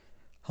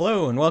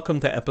Hello and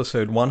welcome to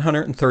episode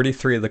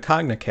 133 of the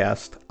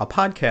Cognicast, a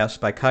podcast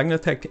by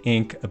Cognitect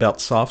Inc. about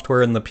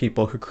software and the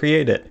people who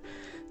create it.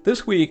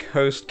 This week,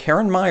 host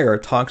Karen Meyer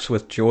talks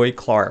with Joy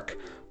Clark.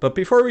 But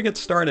before we get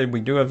started,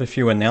 we do have a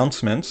few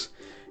announcements.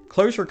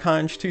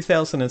 ClojureCon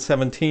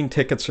 2017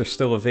 tickets are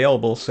still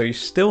available, so you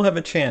still have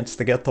a chance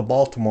to get to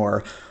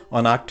Baltimore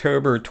on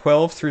October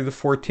 12th through the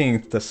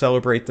 14th to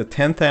celebrate the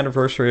 10th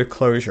anniversary of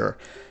Clojure.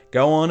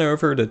 Go on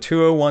over to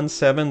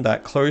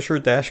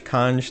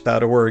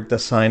 2017.clojure-conj.org to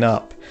sign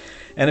up.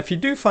 And if you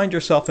do find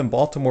yourself in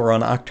Baltimore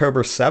on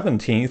October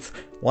 17th,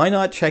 why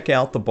not check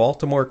out the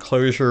Baltimore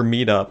Clojure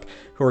Meetup,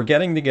 who are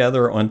getting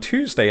together on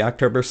Tuesday,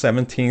 October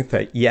 17th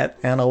at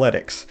Yet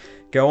Analytics.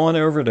 Go on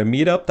over to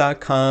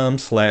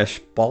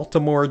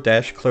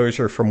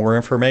meetup.com/Baltimore-Clojure for more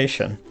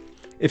information.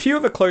 If you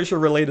have a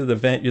Clojure-related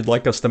event you'd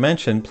like us to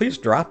mention, please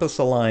drop us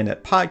a line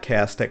at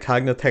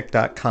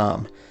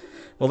podcast@cognitect.com.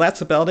 Well,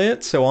 that's about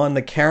it. So on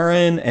to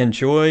Karen and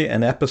Joy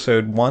and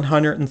episode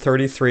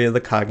 133 of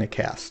the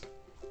Cognicast.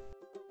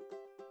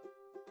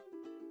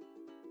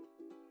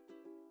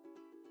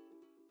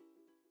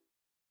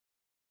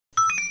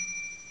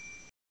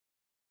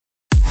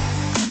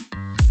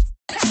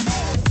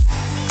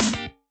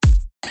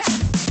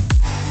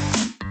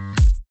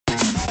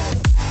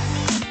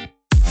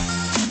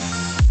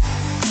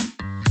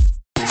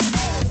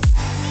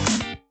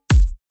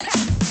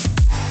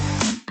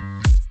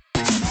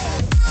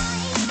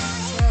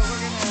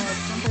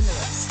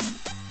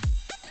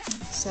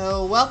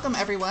 Welcome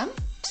everyone.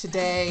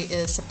 Today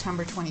is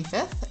September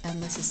 25th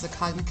and this is the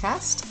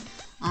Cognicast.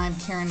 I'm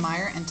Karen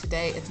Meyer and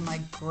today it's my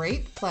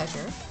great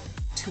pleasure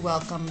to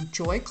welcome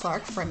Joy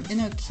Clark from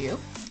InnoQ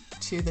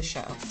to the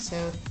show.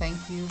 So thank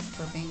you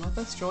for being with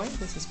us, Joy.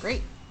 This is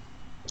great.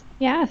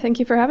 Yeah, thank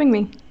you for having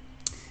me.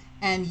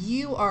 And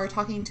you are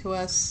talking to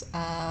us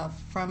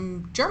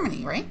from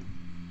Germany, right?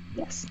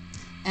 Yes.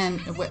 And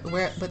what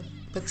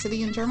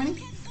city in Germany?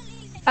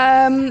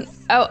 I'm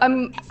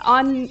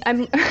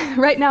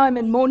right now I'm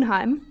in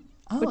Monheim,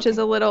 which is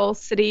a little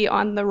city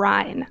on the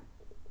Rhine.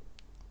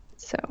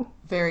 So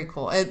very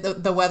cool.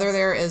 The weather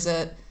there, is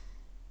it?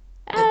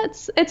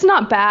 It's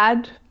not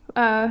bad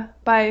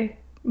by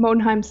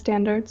Monheim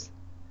standards.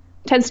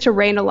 It tends to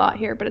rain a lot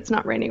here, but it's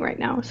not raining right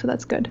now, so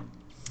that's good.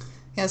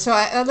 Yeah, so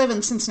I live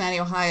in Cincinnati,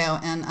 Ohio,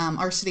 and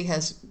our city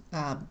has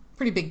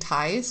pretty big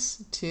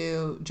ties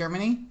to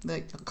Germany,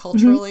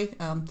 culturally.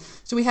 Mm-hmm.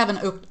 So we have an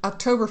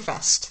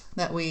Oktoberfest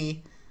that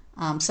we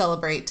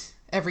celebrate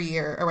every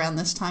year around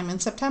this time in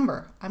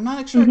September. I'm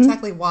not sure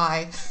exactly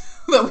why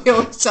that we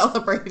always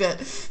celebrate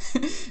it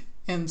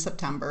in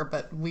September,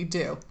 but we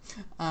do.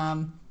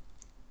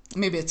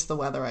 Maybe it's the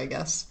weather, I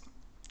guess.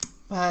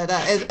 But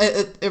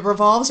it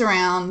revolves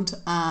around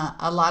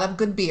a lot of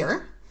good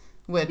beer,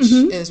 which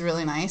is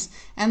really nice.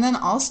 And then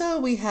also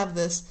we have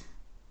this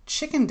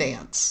chicken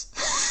dance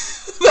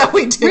that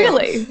we do.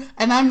 Really?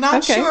 And I'm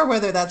not sure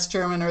whether that's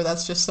German or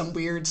that's just some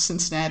weird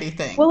Cincinnati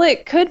thing. Well,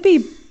 it could be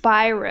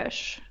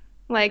Bayerisch.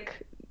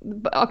 Like,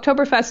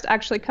 Oktoberfest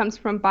actually comes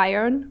from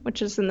Bayern,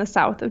 which is in the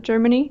south of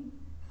Germany.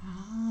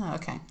 Ah,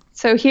 okay.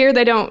 So here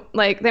they don't,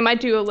 they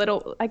might do a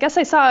little, I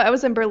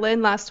was in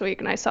Berlin last week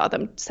and I saw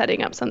them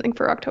setting up something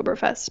for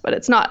Oktoberfest, but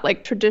it's not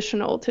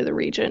traditional to the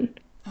region.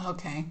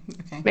 Okay.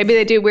 Maybe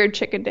they do weird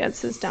chicken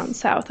dances down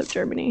south of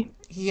Germany.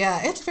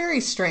 Yeah, it's very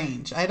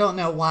strange. I don't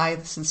know why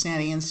the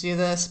Cincinnatians do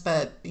this,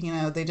 but,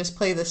 they just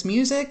play this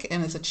music,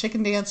 and it's a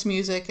chicken dance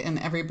music, and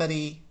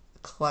everybody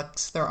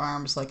clucks their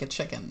arms like a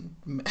chicken.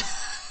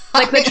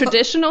 Like the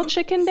traditional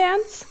chicken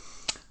dance?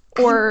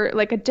 Or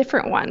a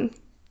different one?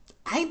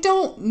 I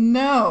don't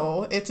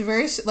know. It's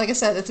very, like I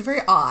said, it's very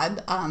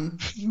odd.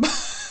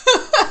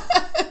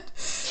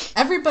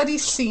 Everybody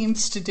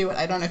seems to do it.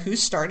 I don't know who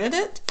started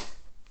it,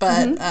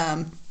 but,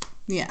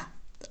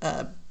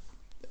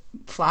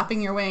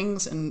 flapping your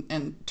wings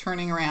and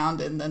turning around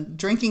and then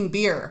drinking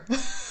beer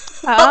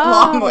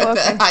along with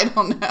it. I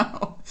don't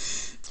know.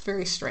 It's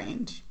very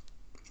strange.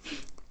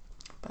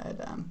 But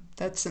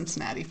that's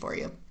Cincinnati for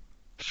you.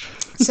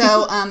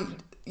 So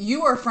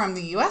you are from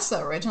the U.S.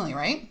 though originally,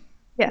 right?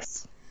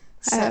 Yes.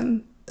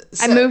 I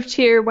moved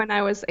here when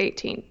I was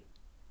 18.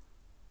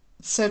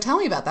 So tell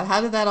me about that. How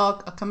did that all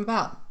come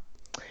about?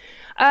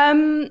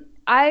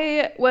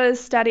 I was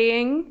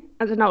studying.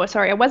 No,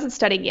 sorry, I wasn't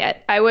studying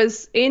yet. I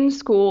was in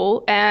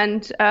school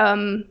and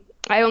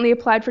I only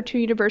applied for 2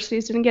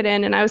 universities, didn't get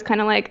in. And I was kind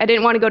of I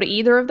didn't want to go to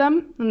either of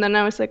them. And then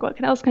I was like,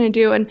 what else can I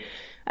do? And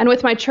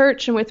with my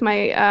church and with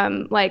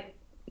my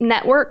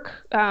network,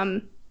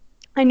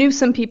 I knew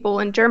some people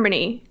in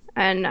Germany.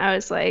 And I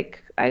was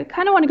like, I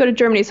kind of want to go to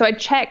Germany. So I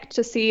checked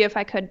to see if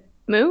I could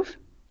move.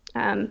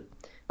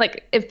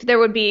 If there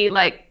would be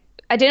I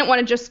didn't want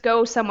to just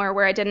go somewhere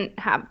where I didn't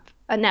have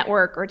a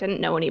network or didn't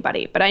know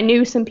anybody, but I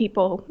knew some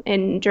people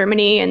in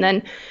Germany, and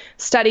then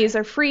studies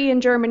are free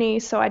in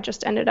Germany, so I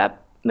just ended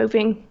up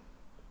moving.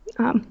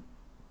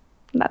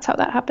 That's how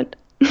that happened.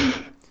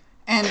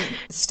 And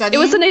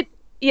studying? So I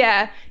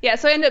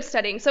ended up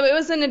studying. So it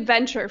was an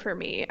adventure for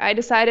me. I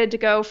decided to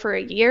go for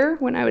a year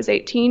when I was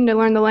 18 to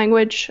learn the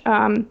language.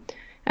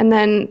 And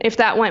then if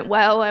that went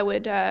well, I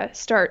would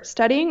start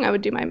studying. I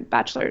would do my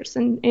bachelor's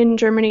in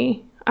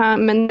Germany.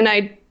 And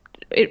then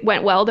it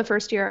went well the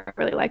first year. I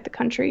really liked the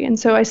country. And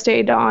so I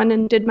stayed on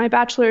and did my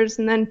bachelor's.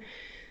 And then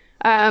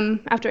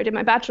after I did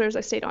my bachelor's,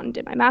 I stayed on and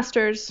did my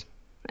master's.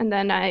 And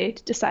then I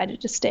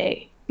decided to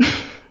stay.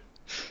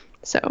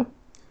 So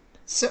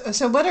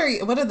what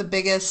are the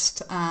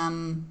biggest, I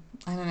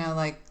don't know,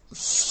 like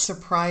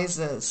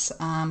surprises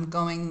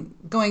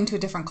going to a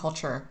different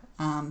culture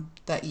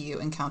that you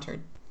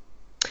encountered?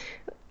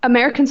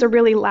 Americans are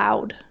really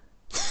loud.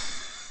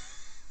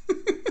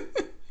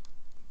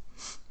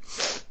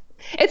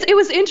 It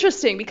was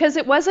interesting because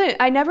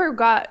I never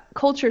got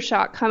culture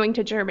shock coming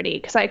to Germany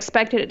because I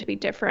expected it to be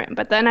different.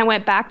 But then I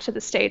went back to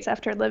the States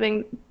after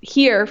living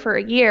here for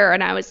a year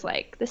and I was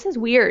like, this is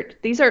weird.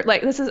 This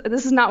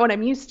is not what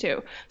I'm used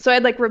to. So I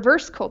had like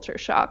reverse culture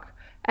shock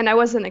and I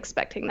wasn't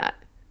expecting that.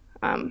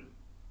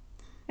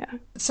 Yeah.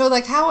 So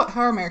like how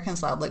are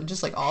Americans loud? Like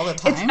just like all the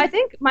time? I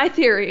think my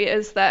theory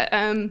is that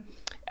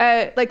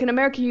like in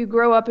America, you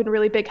grow up in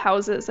really big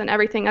houses and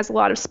everything has a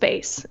lot of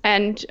space.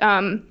 And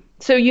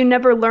so you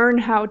never learn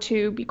how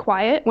to be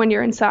quiet when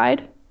you're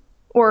inside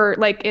or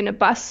like in a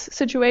bus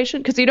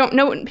situation because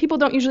people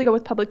don't usually go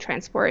with public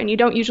transport and you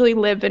don't usually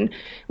live in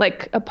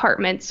like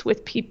apartments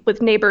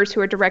with neighbors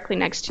who are directly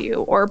next to you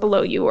or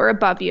below you or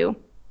above you.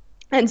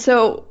 And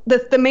so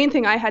the main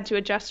thing I had to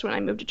adjust when I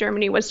moved to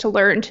Germany was to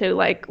learn to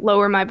like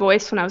lower my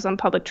voice when I was on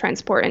public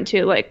transport and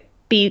to like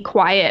be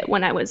quiet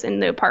when I was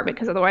in the apartment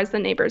because otherwise the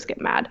neighbors get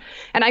mad.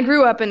 And I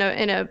grew up in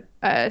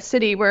a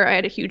city where I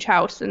had a huge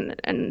house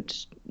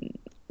and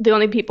the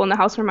only people in the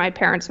house were my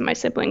parents and my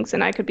siblings,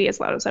 and I could be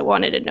as loud as I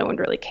wanted and no one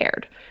really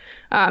cared.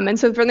 And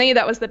so for me,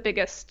 that was the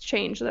biggest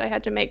change that I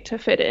had to make to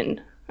fit in.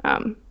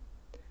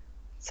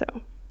 So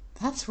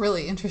that's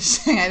really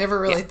interesting. I never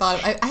really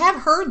thought I have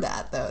heard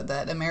that though,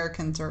 that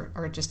Americans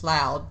are just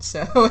loud.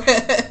 So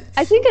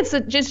I think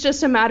it's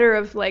just a matter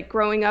of like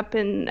growing up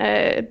in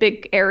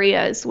big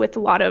areas with a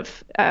lot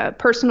of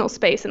personal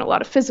space and a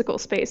lot of physical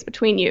space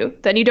between you.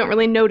 Then you don't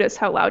really notice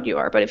how loud you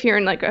are. But if you're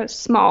in like a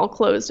small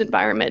closed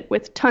environment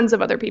with tons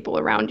of other people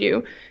around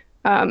you,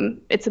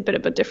 it's a bit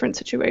of a different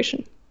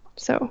situation.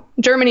 So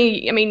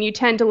Germany, I mean, you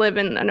tend to live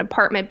in an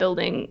apartment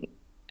building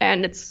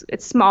and it's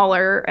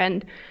smaller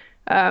and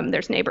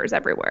there's neighbors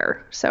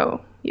everywhere,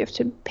 so you have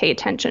to pay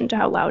attention to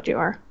how loud you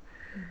are.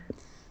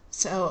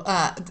 So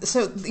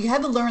you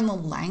had to learn the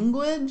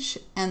language,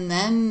 and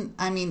then,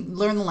 I mean,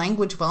 learn the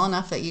language well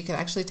enough that you could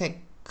actually take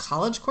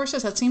college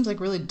courses? That seems like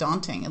really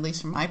daunting, at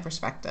least from my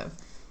perspective.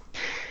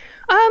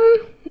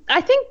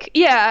 I think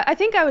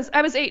I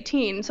was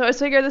 18, so I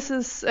figure this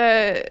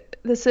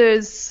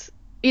is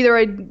either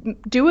I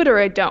do it or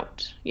I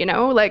don't,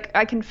 like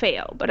I can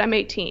fail, but I'm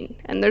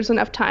 18 and there's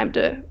enough time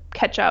to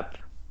catch up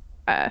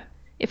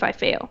if I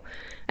fail.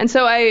 And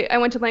so I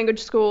went to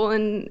language school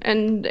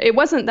and it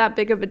wasn't that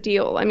big of a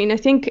deal. I mean, I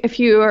think if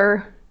you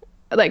are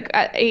like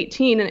at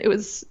 18, it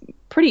was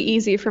pretty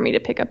easy for me to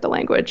pick up the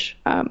language.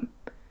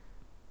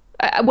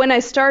 When I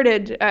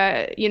started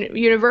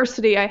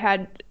university,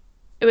 it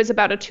was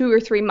about a 2 or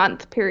 3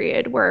 month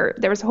period where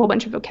there was a whole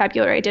bunch of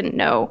vocabulary I didn't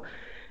know.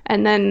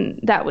 And then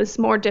that was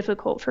more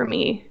difficult for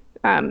me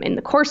in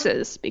the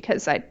courses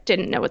because I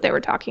didn't know what they were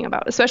talking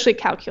about, especially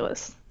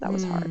calculus. That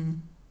was hard.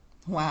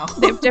 Wow.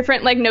 They have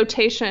different like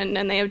notation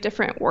and they have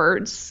different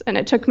words. And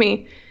it took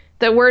me,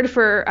 the word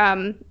for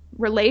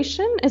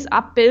relation is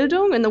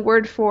Abbildung and the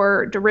word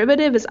for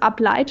derivative is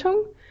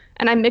Ableitung.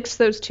 And I mixed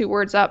those two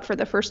words up for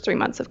the first 3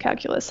 months of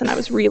calculus and I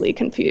was really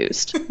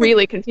confused,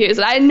 really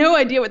confused. I had no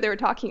idea what they were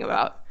talking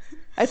about.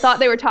 I thought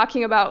they were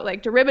talking about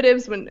like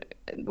derivatives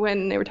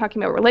when they were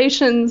talking about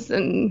relations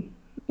and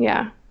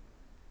yeah,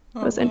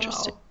 it was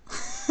interesting.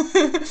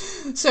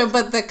 So,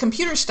 but the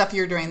computer stuff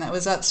you're doing,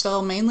 was that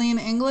still mainly in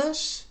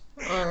English?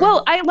 Or?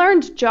 Well, I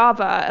learned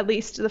Java at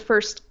least the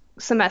first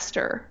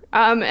semester,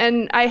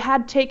 and I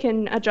had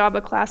taken a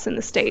Java class in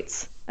the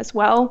States as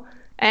well,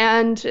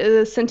 and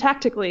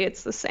syntactically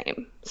it's the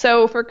same.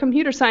 So for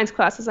computer science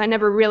classes, I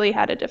never really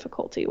had a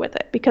difficulty with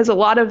it because a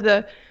lot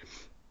of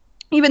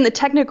even the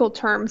technical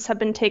terms have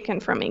been taken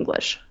from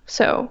English.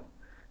 So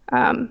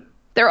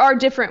there are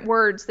different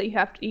words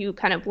that you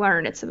kind of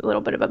learn. It's a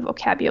little bit of a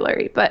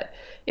vocabulary, but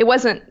it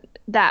wasn't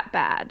that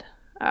bad.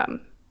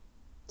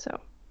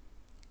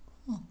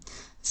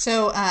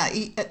 So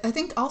I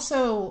think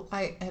also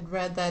I had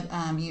read that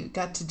you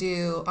got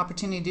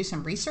opportunity to do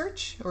some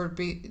research or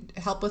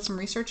help with some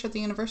research at the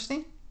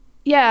university.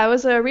 Yeah, I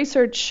was a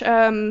research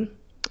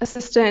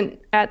assistant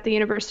at the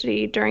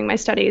university during my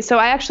studies. So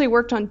I actually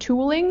worked on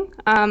tooling.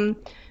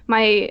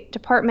 My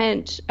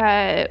department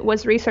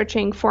was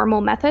researching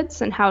formal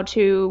methods and how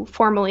to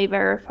formally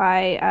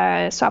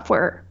verify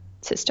software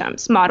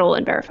systems, model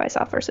and verify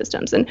software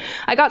systems. And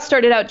I got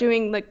started out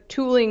doing like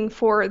tooling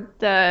for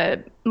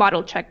the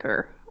model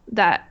checker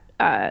that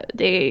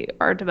they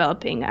are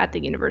developing at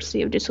the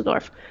University of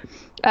Düsseldorf.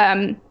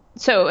 And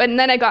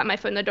then I got my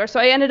foot in the door. So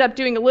I ended up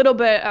doing a little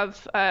bit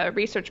of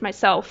research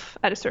myself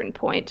at a certain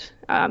point.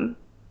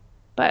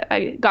 But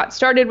I got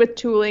started with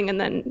tooling and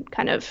then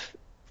kind of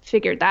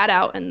figured that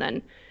out, and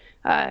then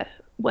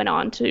went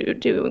on to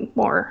do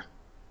more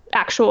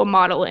actual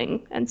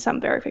modeling and some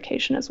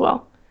verification as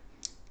well.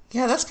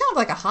 Yeah, that's kind of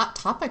like a hot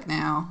topic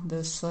now,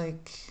 this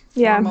like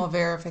Yeah. formal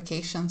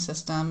verification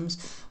systems.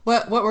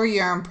 What were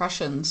your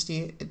impressions? Do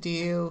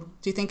you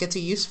think it's a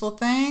useful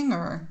thing,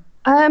 or?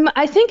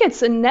 I think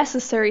it's a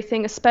necessary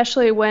thing,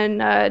 especially when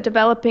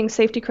developing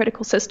safety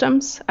critical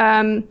systems.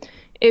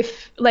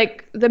 If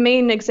like the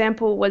main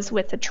example was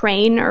with a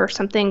train or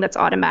something that's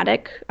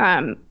automatic,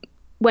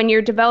 when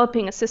you're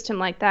developing a system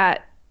like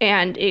that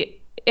and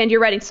you're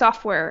writing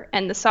software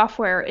and the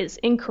software is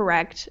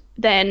incorrect,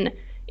 then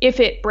if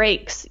it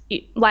breaks,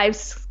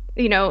 lives,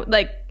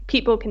 like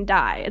people can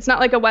die. It's not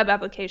like a web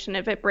application.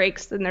 If it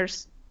breaks, then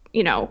there's,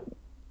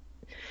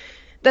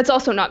 that's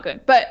also not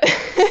good. But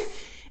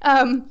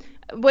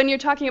when you're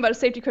talking about a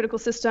safety critical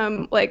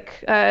system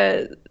like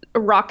a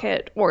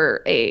rocket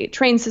or a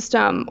train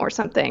system or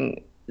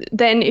something,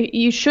 then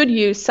you should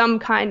use some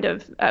kind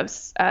of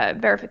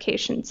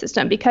verification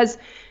system, because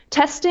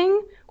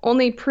testing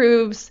only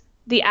proves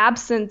the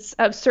absence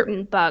of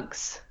certain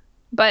bugs,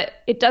 but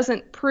it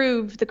doesn't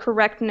prove the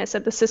correctness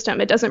of the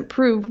system. It doesn't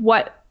prove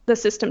what the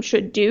system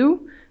should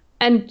do,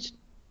 and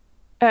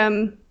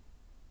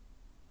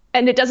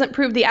it doesn't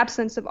prove the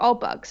absence of all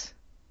bugs.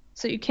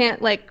 So you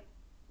can't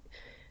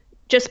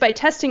just by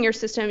testing your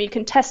system, you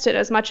can test it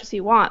as much as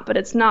you want, but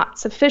it's not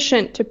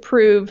sufficient to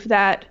prove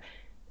that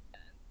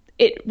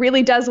it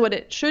really does what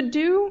it should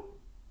do,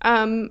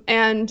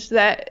 and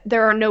that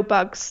there are no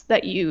bugs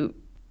that you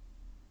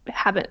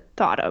haven't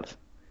thought of.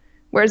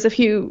 Whereas if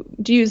you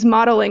use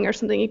modeling or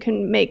something, you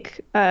can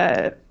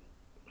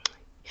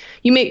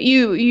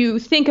you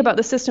think about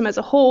the system as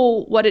a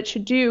whole, what it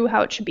should do,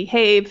 how it should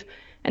behave,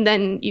 and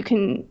then you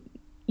can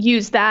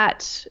use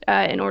that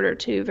in order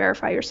to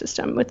verify your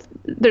system.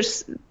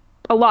 There's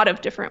a lot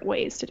of different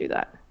ways to do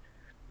that.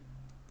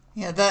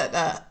 Yeah,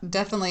 that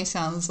definitely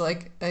sounds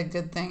like a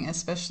good thing,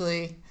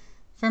 especially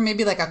for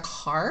maybe like a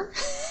car,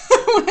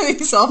 one of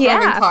these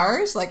self-driving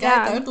cars.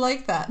 I would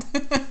like that.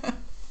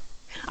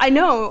 I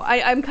know.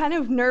 I'm kind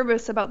of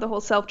nervous about the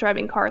whole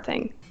self-driving car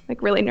thing,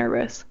 like really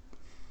nervous.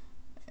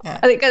 Yeah.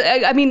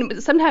 I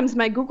mean, sometimes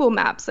my Google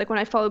Maps, like when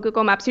I follow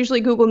Google Maps, usually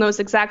Google knows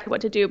exactly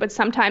what to do, but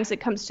sometimes it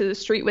comes to the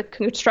street with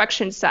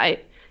construction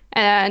site,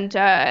 and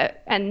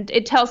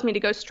it tells me to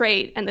go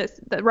straight, and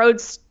the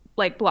road's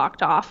like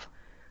blocked off,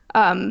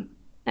 and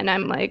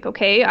I'm like,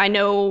 okay, I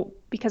know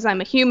because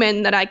I'm a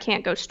human that I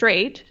can't go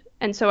straight,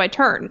 and so I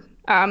turn,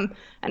 and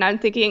I'm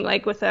thinking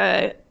like with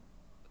a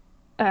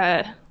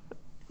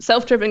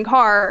self-driven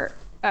car,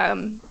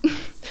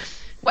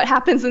 what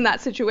happens in that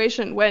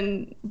situation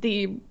when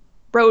the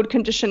road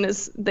condition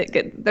is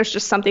there's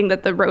just something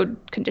that the road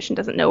condition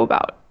doesn't know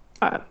about,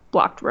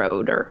 blocked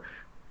road or.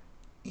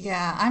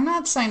 Yeah, I'm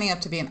not signing up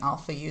to be an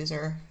alpha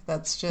user.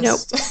 That's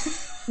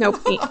just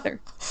Nope, me either.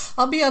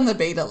 I'll be on the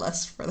beta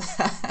list for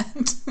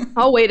that.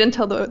 I'll wait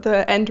until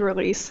the end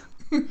release.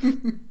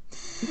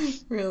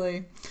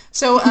 Really.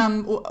 So,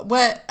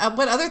 what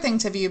other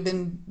things have you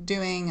been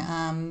doing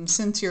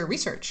since your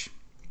research?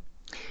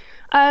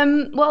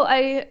 Well,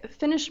 I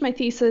finished my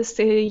thesis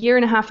a year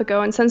and a half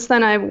ago, and since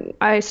then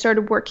I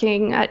started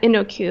working at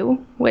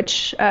InnoQ,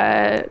 which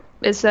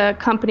is a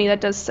company that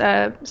does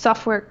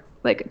software,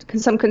 like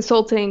some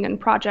consulting and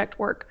project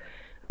work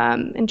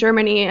in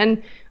Germany.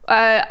 And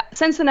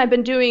since then I've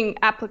been doing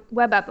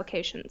web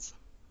applications.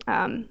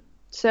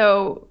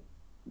 So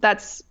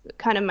that's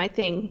kind of my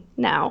thing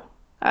now.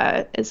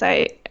 Is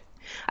I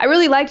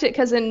really liked it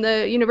because in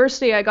the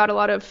university I got a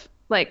lot of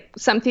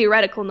some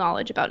theoretical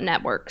knowledge about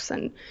networks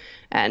and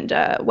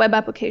web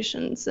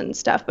applications and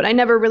stuff, but I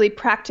never really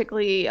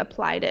practically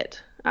applied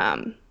it.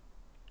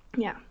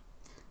 Yeah.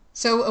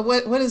 So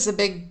what is the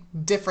big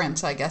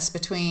difference, I guess,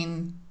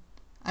 between,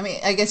 I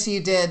mean, I guess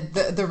you did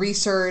the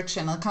research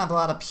and kind of a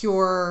lot of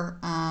pure,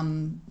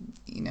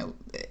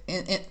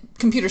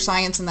 computer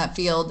science in that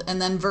field, and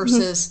then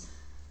versus,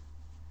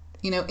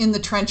 in the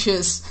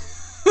trenches,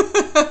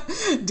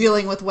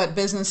 dealing with what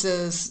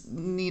businesses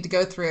need to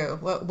go through.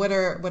 What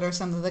are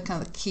some of the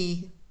kind of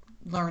key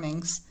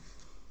learnings?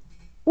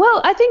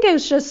 Well, I think it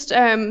was just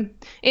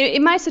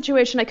in my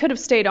situation, I could have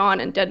stayed on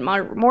and did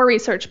more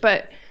research,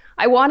 but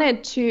I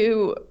wanted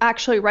to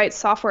actually write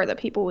software that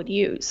people would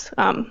use.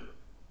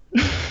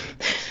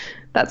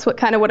 That's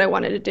what I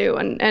wanted to do.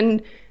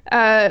 And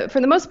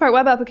for the most part,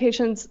 web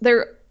applications,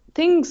 they're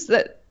things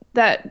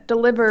that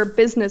deliver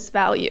business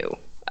value.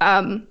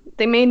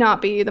 They may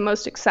not be the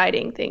most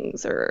exciting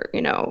things or,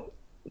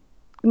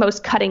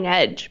 most cutting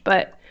edge,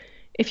 but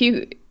if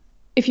you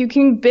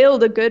can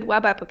build a good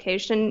web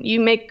application, you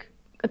make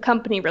a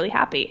company really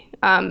happy.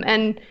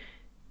 And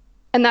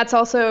that's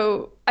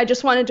also, I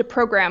just wanted to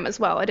program as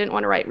well. I didn't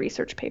want to write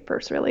research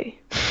papers, really.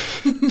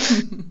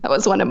 That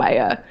was one of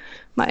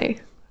my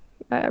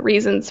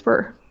reasons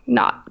for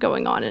not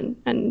going on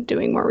and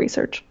doing more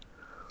research.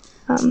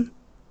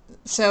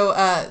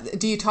 So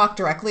do you talk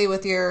directly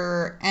with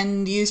your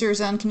end users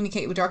and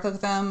communicate directly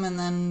with them and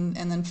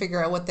then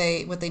figure out what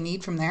they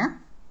need from there?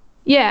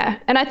 Yeah,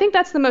 and I think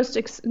that's the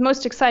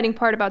most exciting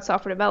part about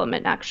software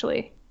development,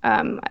 actually.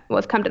 Well,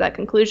 I've come to that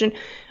conclusion.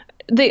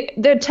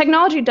 The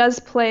technology does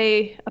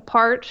play a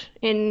part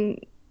in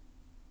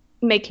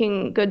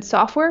making good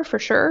software for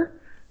sure,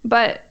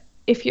 but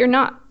if you're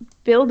not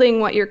building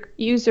what your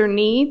user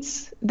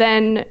needs,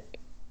 then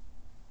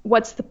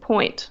what's the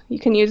point? You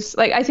can use,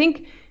 like, I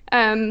think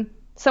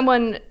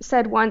someone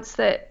said once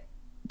that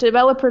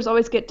developers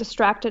always get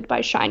distracted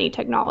by shiny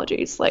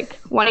technologies, like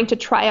wanting to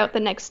try out the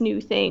next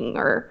new thing,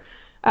 or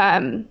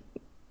and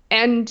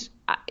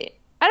I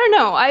don't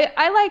know.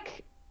 I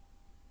like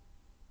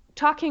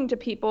talking to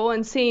people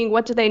and seeing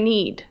what do they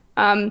need.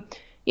 And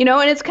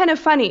it's kind of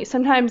funny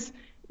sometimes.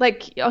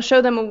 Like, I'll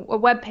show them a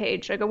web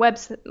page, like a web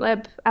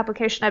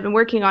application I've been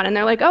working on, and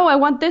they're like, "Oh, I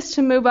want this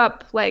to move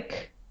up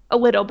like a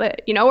little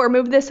bit, or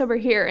move this over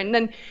here." And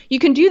then you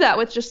can do that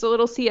with just a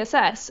little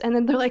CSS, and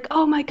then they're like,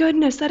 "Oh my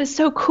goodness, that is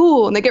so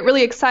cool!" And they get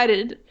really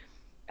excited.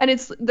 And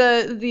it's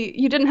the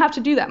you didn't have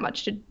to do that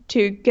much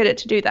to get it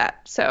to do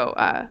that. So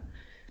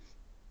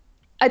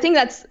I think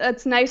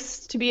that's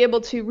nice to be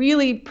able to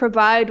really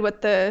provide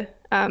what the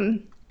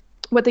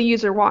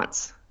user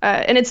wants.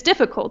 And it's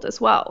difficult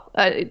as well.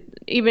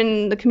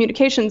 Even the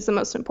communication is the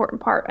most important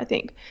part, I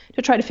think,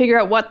 to try to figure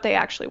out what they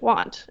actually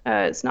want.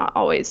 It's not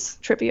always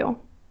trivial.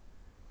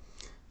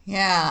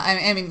 Yeah,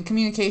 I mean,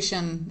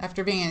 communication,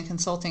 after being in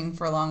consulting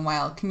for a long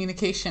while,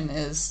 communication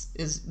is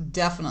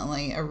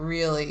definitely a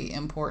really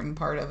important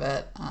part of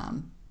it.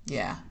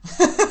 Yeah.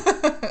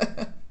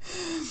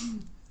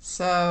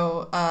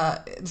 So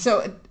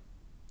on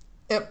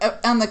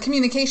the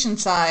communication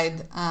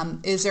side,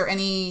 is there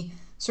any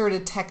sort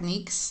of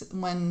techniques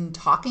when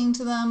talking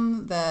to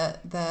them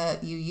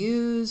that you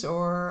use,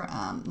 or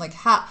like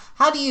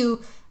how do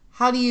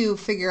you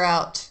figure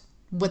out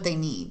what they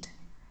need?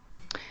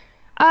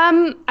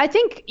 I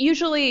think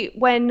usually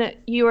when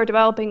you are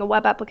developing a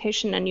web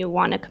application and you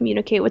want to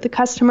communicate with the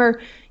customer,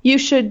 you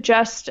should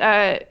just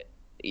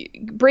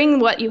bring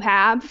what you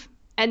have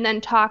and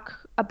then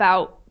talk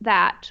about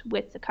that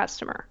with the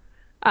customer.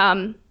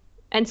 And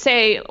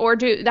say, or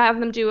have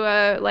them do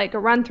a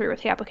run through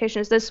with the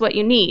application. Is this what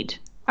you need?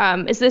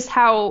 Is this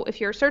how,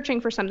 if you're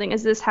searching for something,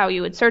 is this how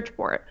you would search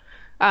for it?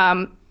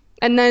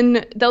 And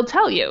then they'll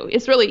tell you.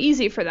 It's really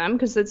easy for them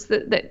because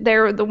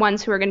they're the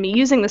ones who are going to be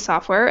using the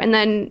software. And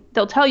then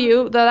they'll tell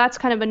you, though, that's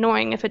kind of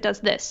annoying if it does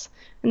this.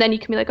 And then you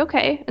can be like,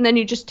 okay. And then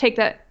you just take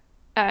that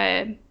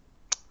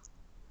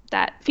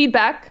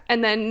feedback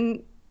and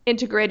then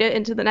integrate it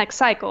into the next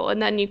cycle.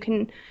 And then you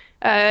can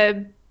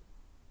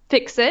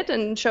fix it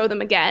and show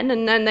them again.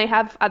 And then they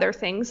have other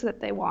things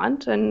that they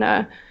want.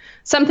 And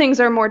some things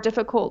are more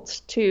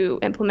difficult to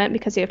implement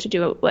because you have to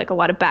do like a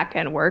lot of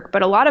back-end work,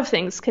 but a lot of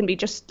things can be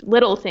just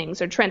little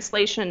things, or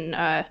translation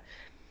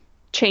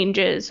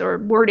changes or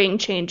wording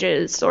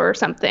changes or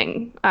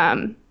something.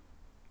 And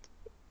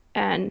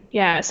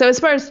yeah, so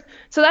that's,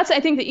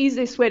 I think, the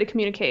easiest way to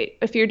communicate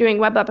if you're doing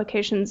web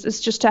applications is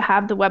just to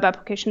have the web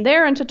application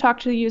there and to talk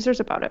to the users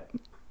about it.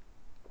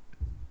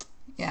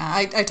 Yeah,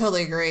 I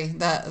totally agree.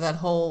 That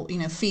whole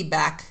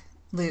feedback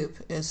loop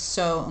is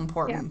so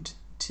important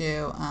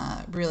to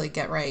really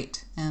get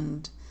right,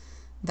 and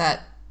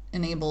that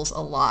enables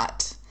a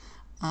lot.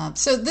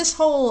 So this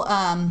whole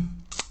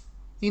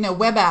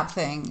web app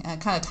thing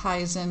kind of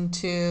ties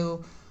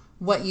into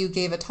what you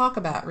gave a talk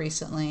about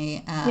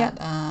recently at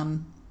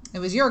it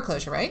was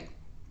Euroclosure, right?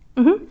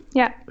 Mm-hmm.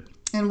 Yeah.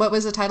 And what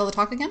was the title of the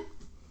talk again?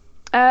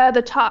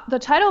 The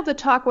title of the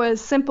talk was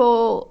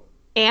Simple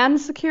and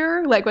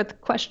Secure, like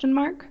with question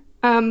mark.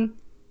 Yeah,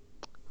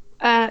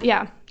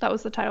 that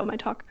was the title of my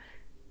talk.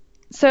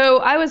 So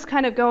I was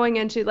kind of going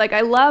into, like,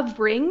 I love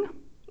Ring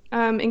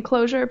in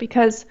Clojure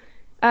because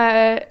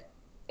the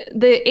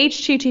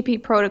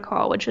HTTP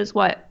protocol, which is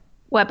what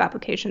web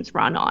applications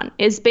run on,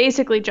 is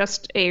basically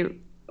just a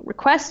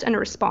request and a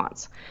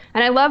response.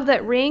 And I love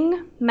that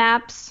Ring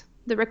maps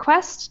the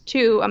request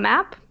to a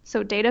map,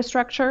 so data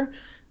structure,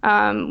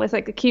 with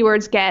like the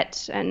keywords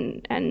get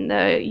and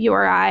the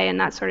URI and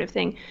that sort of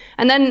thing.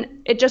 And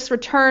then it just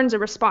returns a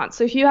response.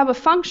 So if you have a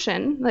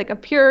function, like a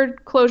pure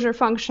Clojure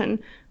function,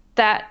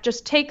 that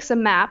just takes a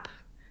map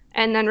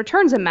and then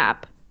returns a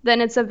map,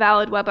 then it's a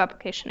valid web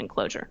application in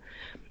Clojure.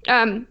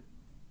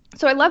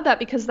 So I love that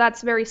because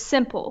that's very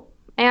simple.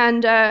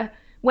 And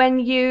when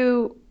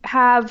you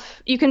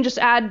can just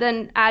add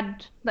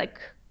like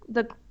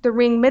the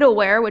Ring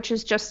middleware, which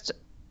is just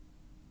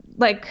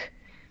like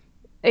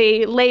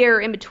a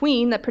layer in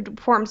between that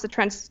performs the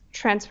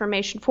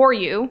transformation for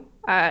you,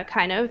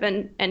 kind of,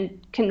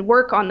 and can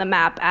work on the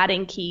map,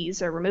 adding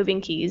keys or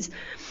removing keys.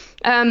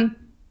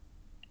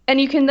 And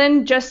you can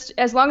then just,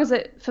 as long as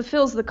it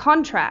fulfills the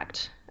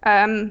contract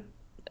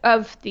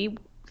of the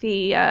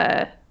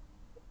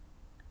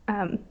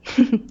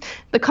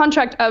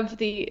contract of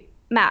the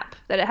map,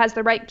 that it has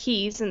the right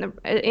keys in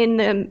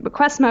the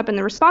request map and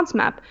the response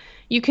map,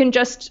 you can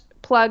just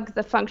plug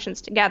the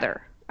functions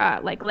together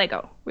like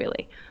Lego,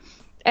 really.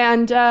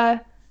 And I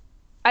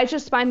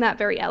just find that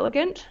very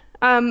elegant,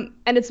 and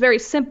it's very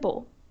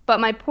simple. But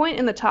my point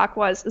in the talk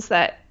is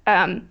that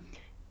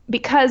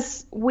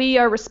because we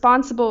are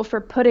responsible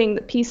for putting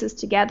the pieces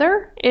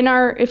together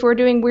if we're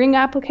doing Ring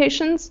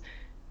applications,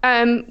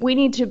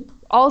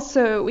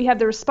 we have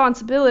the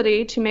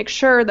responsibility to make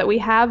sure that we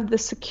have the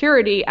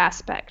security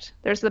aspect.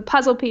 There's the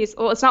puzzle piece.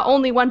 Well, it's not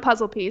only one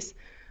puzzle piece,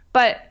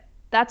 but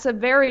that's a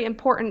very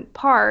important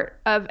part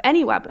of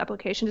any web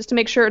application, is to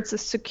make sure it's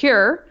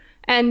secure.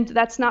 And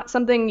that's not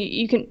something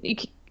you can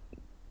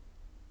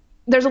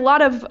there's a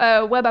lot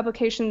of web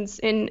applications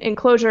in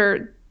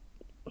Clojure.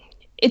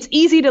 It's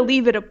easy to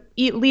leave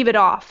it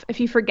off if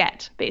you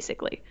forget,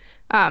 basically.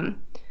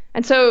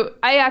 And so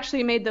I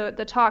actually made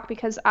the talk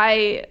because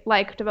I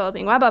like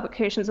developing web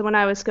applications. And when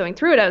I was going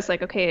through it, I was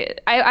like, okay,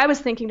 I was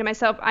thinking to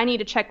myself, I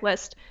need a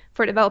checklist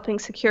for developing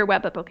secure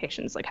web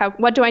applications. Like,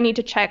 what do I need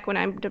to check when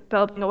I'm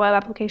developing a web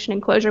application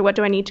in Clojure? What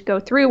do I need to go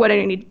through? What do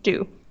I need to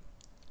do?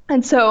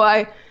 And so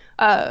I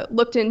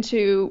looked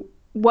into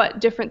what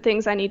different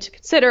things I need to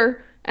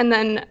consider, and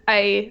then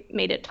I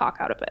made a talk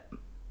out of it.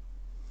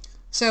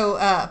 So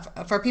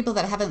for people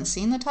that haven't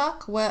seen the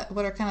talk, what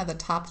are kind of the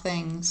top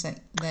things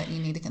that you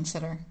need to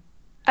consider?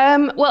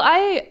 Well,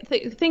 I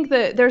think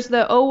that there's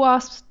the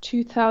OWASP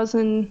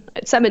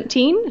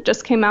 2017. It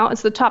just came out.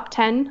 It's the top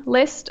 10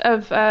 list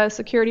of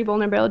security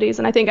vulnerabilities.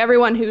 And I think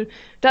everyone who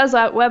does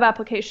a web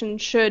application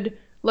should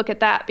look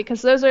at that,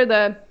 because those are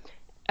the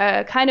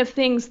kind of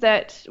things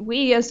that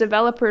we as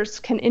developers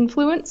can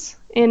influence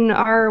in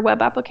our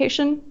web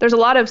application. There's a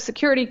lot of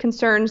security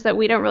concerns that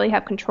we don't really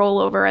have control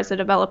over as a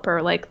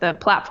developer, like the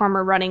platform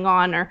we're running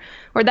on or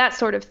that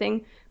sort of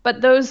thing.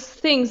 But those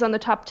things on the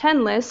top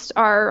 10 list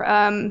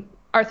are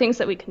things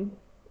that we can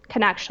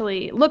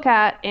actually look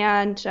at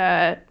and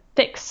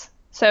fix.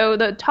 So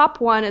the top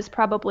one is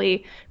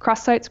probably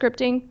cross-site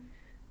scripting.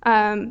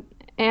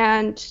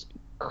 And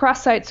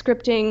cross-site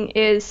scripting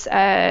is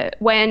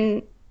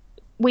when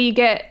we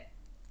get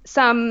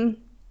some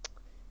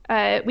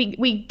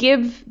we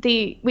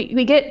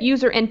get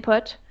user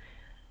input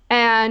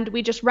and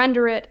we just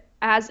render it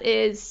as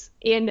is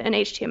in an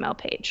HTML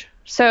page.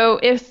 So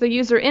if the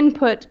user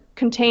input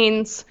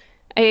contains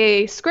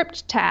a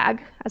script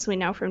tag, as we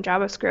know from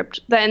JavaScript,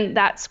 then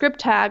that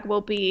script tag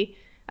will be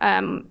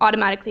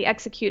automatically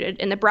executed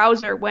in the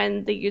browser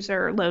when the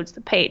user loads the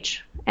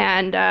page.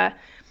 And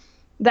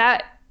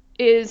that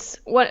is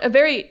a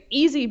very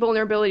easy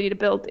vulnerability to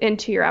build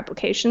into your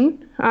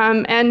application.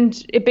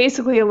 And it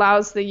basically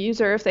allows the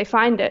user, if they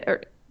find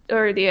it,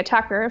 or the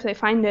attacker, if they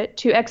find it,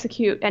 to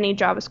execute any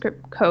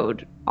JavaScript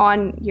code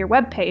on your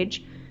web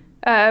page,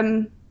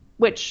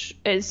 which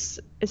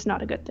is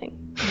not a good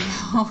thing.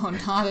 No,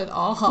 not at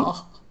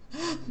all.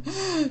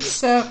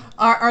 So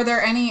are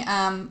there any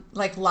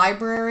like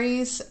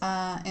libraries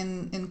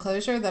in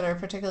Clojure that are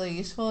particularly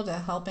useful to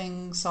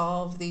helping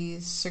solve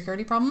these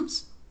security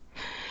problems?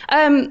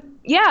 So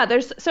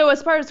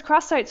as far as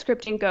cross-site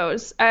scripting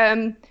goes,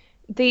 you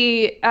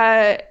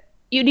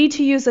need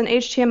to use an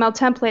HTML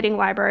templating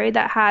library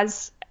that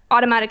has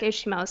automatic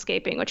HTML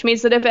escaping, which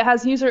means that if it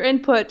has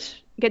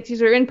gets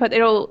user input,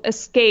 it'll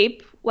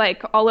escape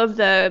like all of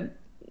the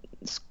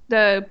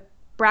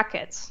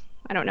brackets.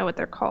 I don't know what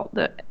they're called.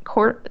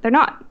 They're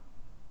not.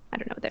 I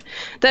don't know what they're.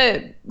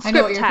 The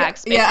script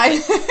tags. Yeah, I know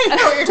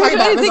what you're talking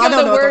about. I think I of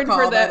don't the know word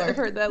what they're called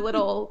for the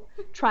little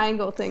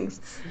triangle things.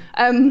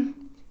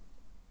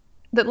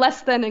 The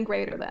less than and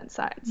greater than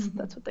signs. Mm-hmm.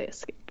 That's what they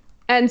escape.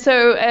 And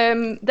so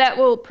that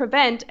will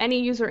prevent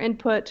any user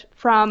input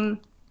from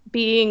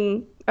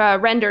being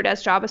rendered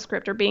as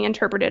JavaScript or being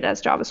interpreted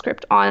as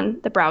JavaScript on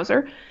the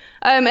browser.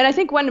 And I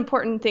think one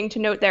important thing to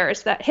note there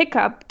is that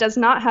Hiccup does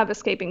not have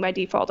escaping by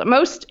default.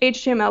 Most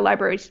HTML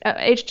libraries,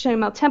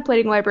 HTML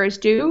templating libraries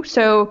do.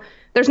 So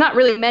there's not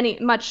really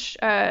there's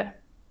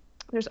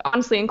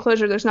honestly in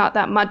Clojure, there's not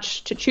that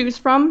much to choose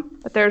from,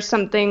 but there's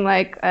something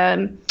like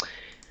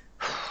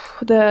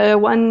the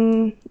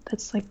one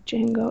that's like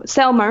Django,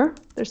 Selmer.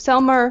 There's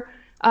Selmer.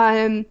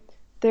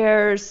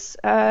 There's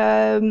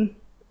a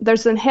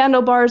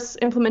handlebars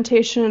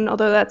implementation,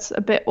 although that's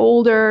a bit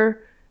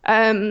older.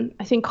 I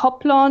think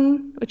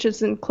Hoplon, which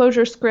is in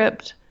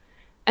ClojureScript.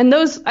 And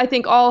those, I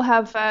think, all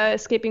have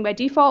escaping by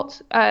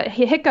default.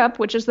 Hiccup,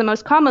 which is the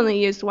most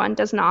commonly used one,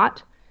 does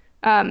not.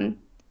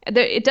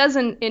 It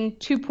doesn't in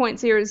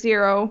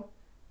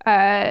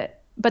 2.00,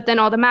 but then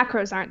all the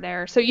macros aren't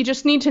there. So you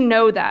just need to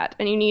know that,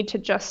 and you need to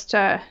just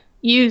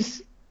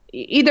use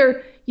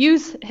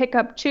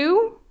Hiccup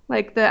 2,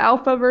 like the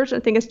alpha version. I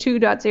think it's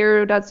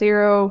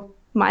 2.0.0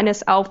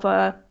 minus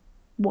alpha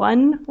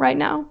 1 right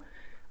now.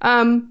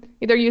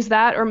 Either use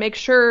that or make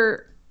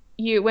sure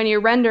when you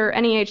render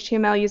any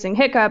HTML using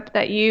Hiccup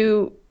that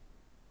you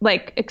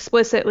like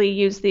explicitly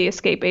use the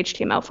escape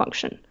HTML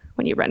function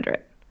when you render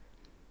it.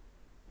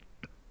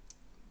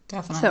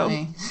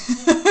 Definitely.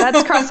 So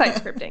that's cross-site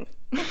scripting.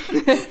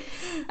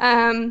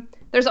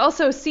 There's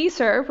also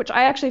CSRF, which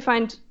I actually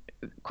find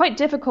quite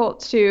difficult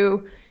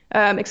to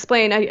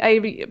explain.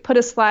 I put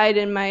a slide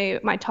in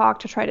my talk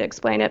to try to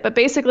explain it, but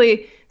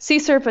basically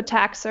CSRF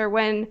attacks are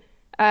when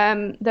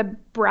the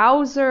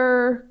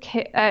browser,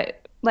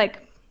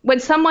 when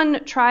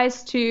someone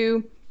tries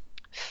to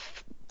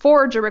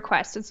forge a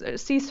request,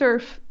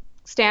 CSRF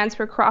stands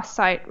for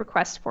cross-site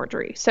request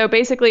forgery. So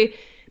basically,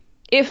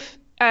 if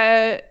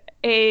an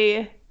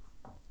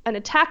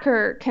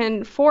attacker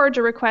can forge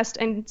a request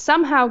and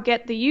somehow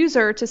get the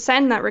user to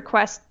send that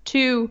request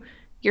to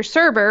your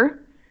server,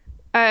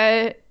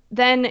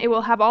 then it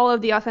will have all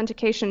of the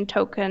authentication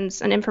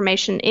tokens and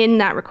information in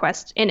that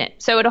request in it.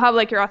 So it'll have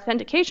like your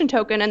authentication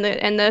token,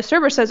 and the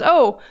server says,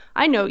 "Oh,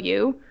 I know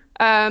you.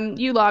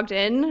 You logged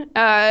in,"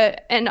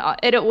 and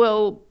it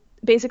will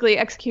basically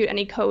execute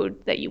any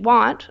code that you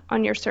want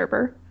on your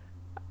server,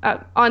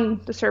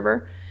 on the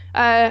server,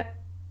 but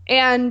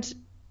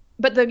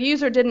the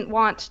user didn't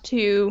want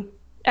to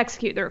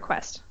execute the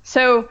request.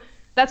 So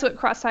that's what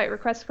cross-site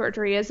request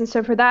forgery is. And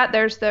so for that,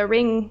 there's the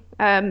Ring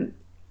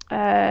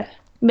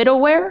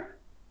middleware,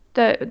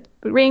 the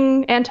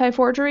Ring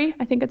anti-forgery,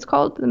 I think it's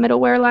called, the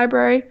middleware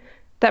library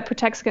that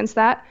protects against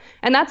that.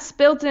 And that's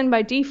built in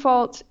by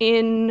default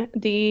in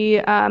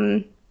the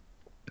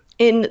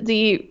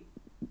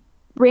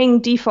Ring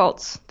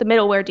defaults, the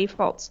middleware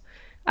defaults,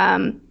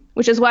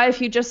 which is why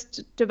if you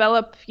just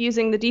develop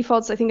using the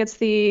defaults, I think it's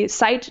the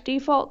site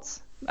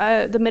defaults,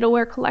 the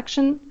middleware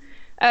collection,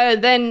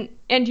 and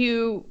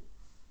you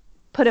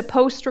put a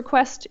post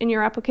request in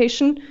your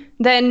application,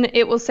 then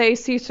it will say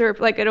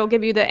CSRF, like it'll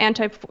give you the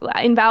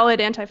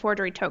invalid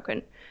anti-forgery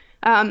token.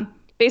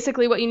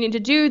 Basically what you need to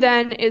do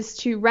then is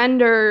to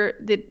render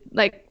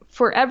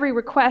for every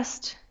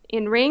request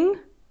in Ring,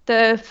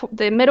 the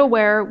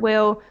middleware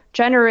will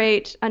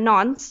generate a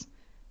nonce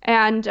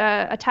and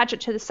attach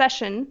it to the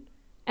session,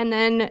 and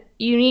then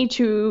you need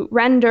to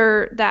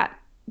render that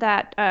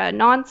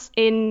nonce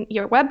in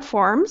your web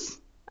forms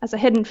as a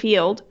hidden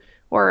field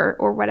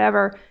or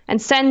whatever,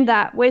 and send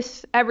that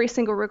with every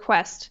single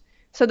request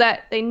so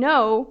that they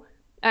know.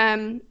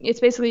 It's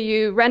basically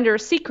you render a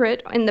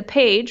secret in the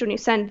page when you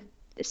send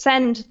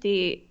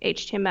the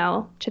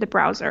HTML to the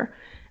browser,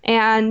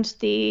 and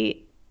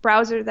the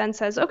browser then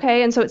says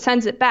okay, and so it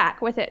sends it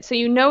back with it, so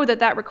you know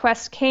that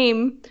request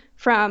came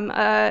from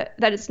that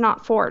it's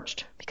not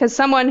forged, because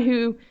someone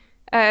who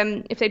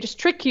if they just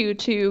trick you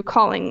to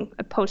calling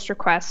a post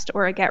request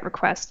or a GET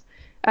request,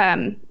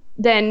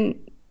 then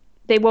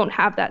they won't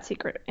have that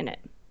secret in it.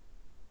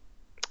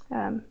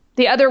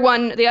 The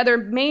other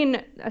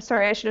main,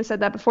 sorry, I should have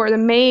said that before, the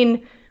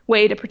main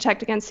way to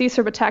protect against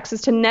CSRF attacks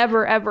is to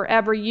never, ever,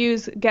 ever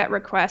use GET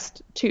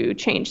request to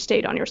change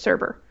state on your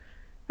server.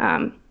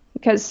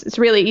 Because it's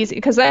really easy,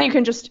 because then you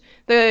can just,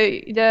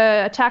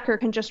 the attacker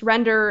can just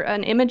render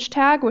an image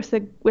tag with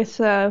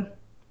the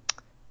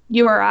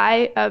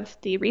URI of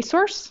the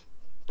resource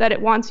that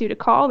it wants you to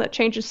call that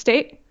changes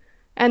state,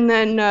 and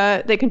then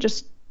they can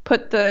just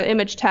put the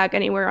image tag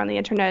anywhere on the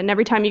internet, and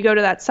every time you go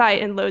to that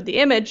site and load the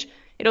image,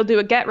 it'll do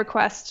a GET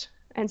request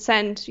and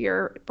send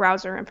your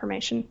browser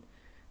information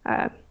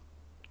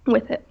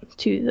with it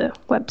to the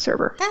web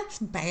server. That's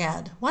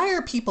bad. Why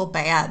are people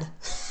bad?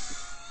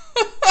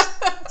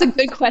 That's a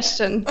good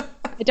question.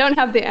 I don't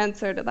have the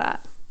answer to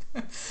that.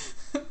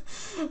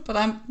 But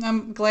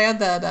I'm glad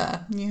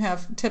that you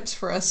have tips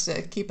for us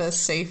to keep us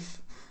safe,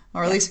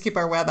 or at least keep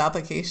our web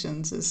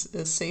applications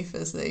as safe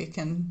as they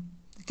can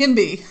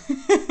be.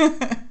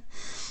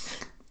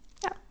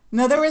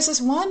 No, there was this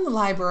one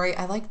library.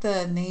 I like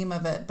the name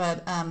of it,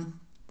 but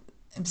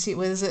see,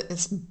 what is it?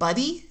 It's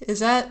Buddy. Is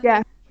that?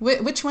 Yeah.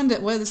 Which one?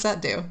 What does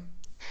that do?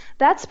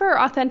 That's for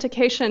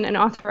authentication and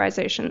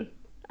authorization.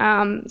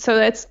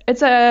 So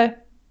it's a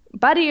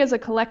Buddy is a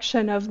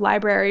collection of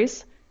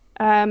libraries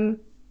in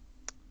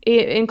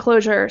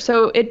Clojure.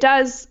 So it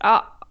does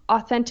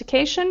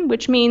authentication,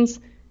 which means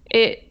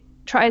it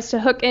tries to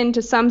hook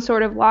into some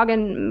sort of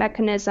login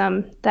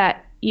mechanism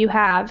that you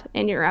have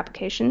in your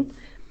application.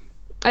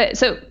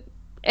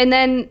 And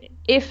then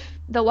if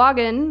the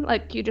login,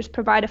 like you just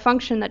provide a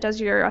function that does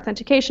your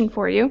authentication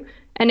for you,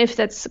 and if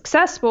that's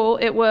successful,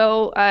 it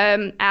will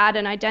add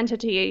an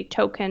identity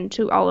token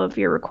to all of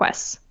your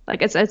requests.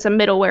 Like it's a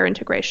middleware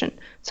integration.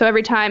 So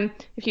every time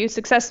if you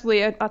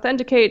successfully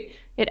authenticate,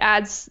 it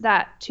adds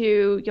that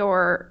to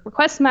your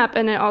request map,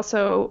 and it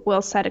also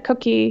will set a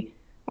cookie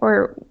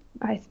on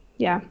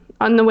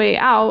the way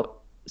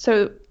out.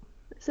 So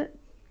is it?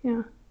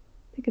 Yeah,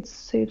 I think it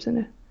saves in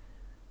it.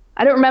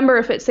 I don't remember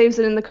if it saves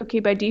it in the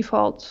cookie by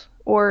default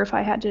or if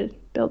I had to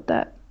build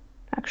that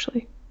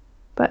actually.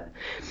 But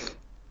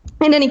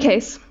in any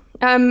case,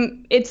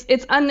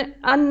 it's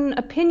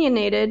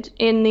unopinionated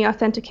in the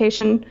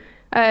authentication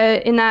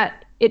in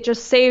that it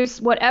just saves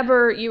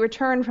whatever you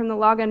return from the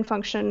login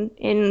function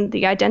in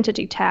the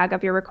identity tag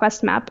of your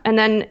request map, and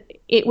then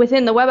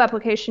within the web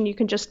application you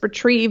can just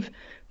retrieve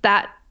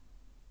that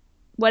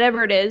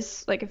whatever it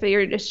is. Like if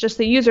it's just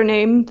the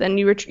username, then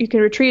you can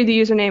retrieve the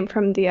username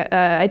from the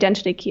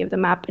identity key of the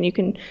map, and you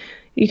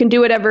can do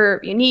whatever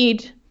you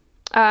need,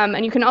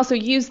 and you can also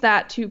use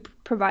that to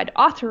provide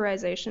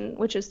authorization,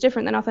 which is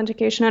different than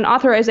authentication. And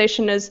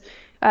authorization is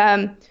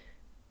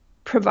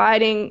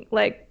providing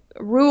like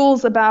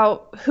rules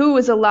about who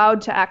is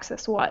allowed to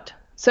access what.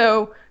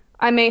 So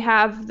I may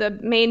have the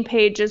main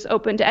pages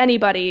open to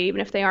anybody,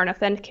 even if they aren't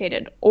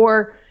authenticated,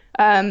 or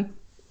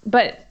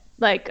but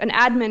like an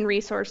admin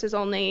resource is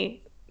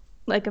only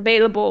like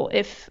available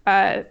if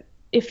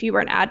you were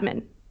an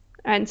admin.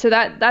 And so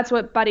that's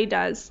what Buddy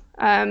does.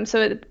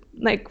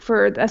 Like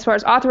for as far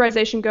as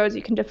authorization goes,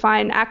 you can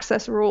define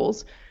access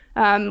rules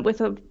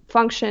with a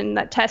function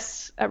that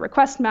tests a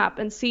request map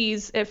and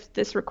sees if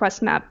this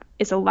request map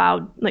is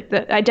allowed, like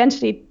the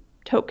identity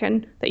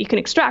token that you can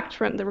extract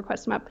from the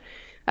request map,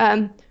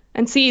 and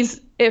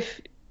sees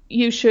if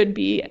you should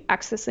be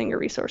accessing a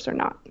resource or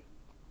not.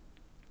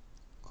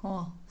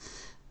 Cool.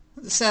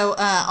 So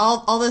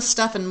all this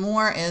stuff and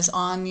more is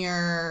on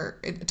your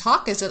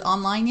talk. Is it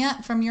online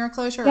yet from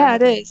Euroclosure? Yeah,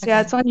 it is. Okay.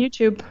 Yeah, it's on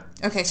YouTube.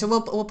 Okay, so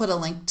we'll put a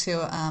link to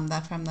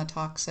that from the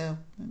talk. So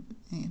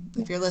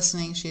if you're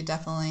listening, you should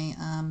definitely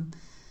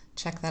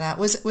check that out.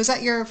 Was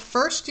that your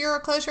first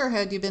Euroclosure, or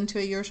had you been to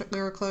a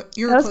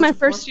Euroclosure? That was my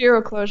first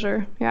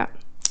Euroclosure. Yeah.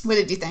 What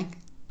did you think?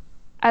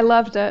 I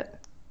loved it.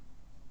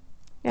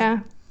 Yeah.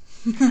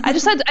 I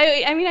just had,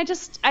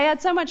 I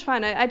had so much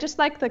fun. I just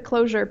like the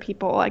Clojure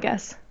people, I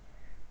guess.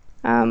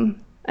 And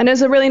it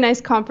was a really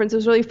nice conference. It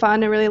was really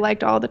fun. I really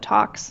liked all the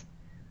talks.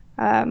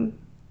 So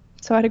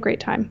I had a great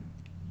time.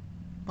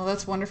 Well,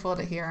 that's wonderful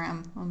to hear.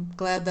 I'm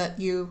glad that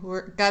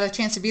you got a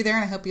chance to be there,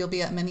 and I hope you'll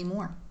be at many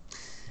more.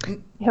 I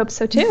hope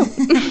so too.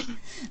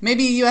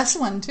 Maybe a U.S.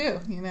 one too.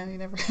 You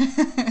never.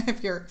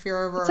 if you're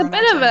over. It's a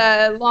bit of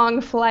a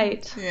long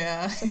flight.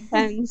 Yeah.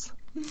 Depends.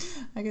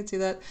 I could see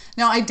that.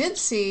 Now, I did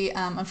see.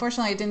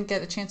 Unfortunately, I didn't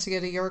get a chance to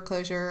go to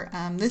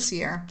Euroclosure this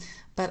year,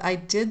 but I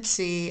did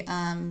see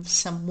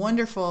some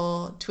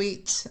wonderful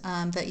tweets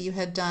that you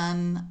had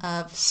done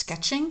of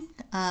sketching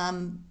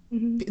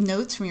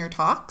notes from your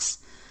talks.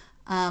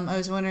 I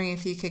was wondering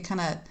if you could kind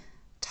of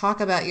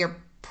talk about your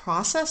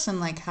process and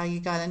like how you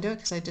got into it,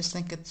 because I just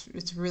think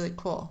it's really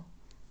cool.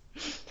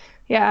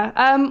 Yeah.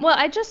 Well,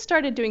 I just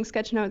started doing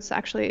sketch notes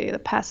actually the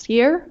past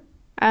year.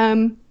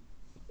 And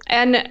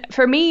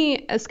for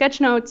me, sketch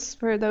notes,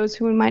 for those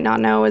who might not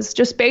know, is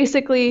just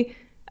basically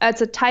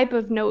it's a type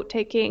of note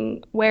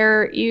taking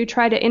where you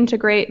try to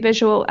integrate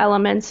visual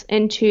elements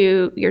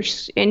into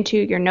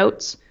your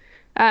notes.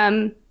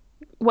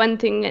 One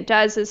thing it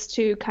does is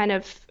to kind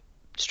of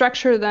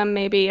structure them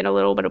maybe in a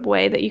little bit of a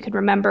way that you can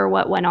remember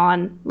what went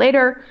on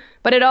later,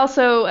 but it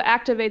also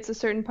activates a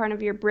certain part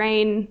of your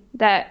brain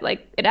that,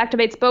 like, it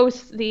activates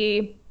both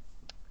the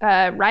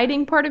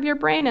writing part of your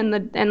brain and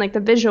the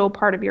visual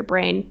part of your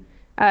brain.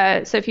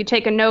 So if you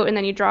take a note and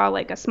then you draw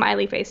like a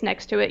smiley face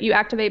next to it, you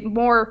activate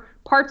more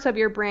parts of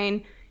your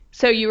brain,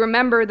 so you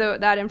remember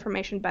that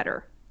information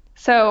better.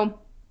 So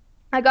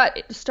I got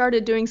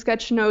started doing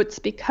sketch notes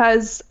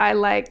because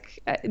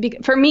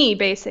for me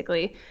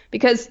basically,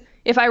 because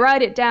if I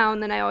write it down,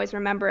 then I always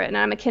remember it, and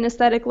I'm a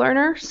kinesthetic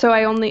learner, so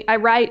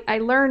I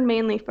learn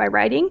mainly by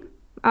writing.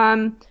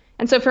 And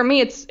so for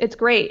me, it's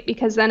great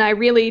because then I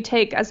really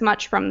take as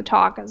much from the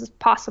talk as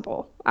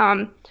possible.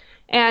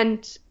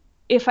 And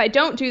if I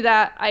don't do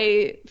that,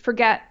 I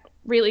forget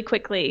really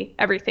quickly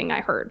everything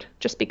I heard,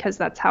 just because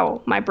that's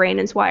how my brain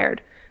is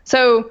wired.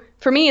 So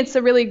for me, it's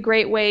a really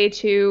great way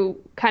to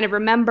kind of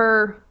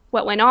remember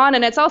what went on,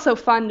 and it's also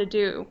fun to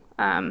do.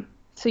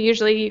 So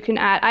usually you can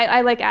add, I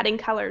like adding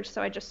colors,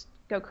 so I just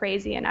go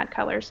crazy and add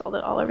colors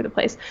all over the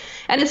place.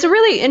 And it's a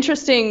really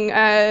interesting,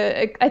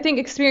 I think,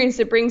 experience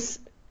it brings,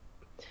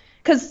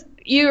 because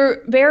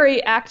you're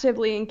very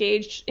actively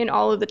engaged in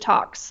all of the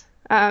talks,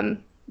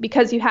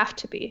 because you have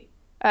to be.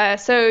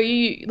 So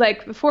you,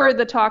 like, before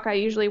the talk, I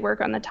usually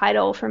work on the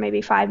title for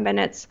maybe 5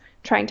 minutes,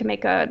 trying to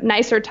make a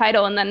nicer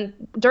title. And then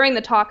during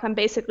the talk, I'm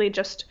basically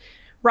just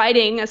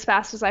writing as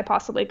fast as I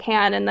possibly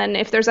can. And then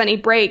if there's any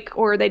break,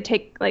 or they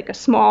take like a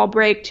small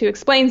break to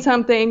explain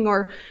something,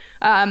 or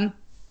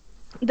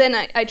then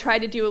I try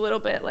to do a little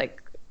bit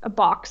like a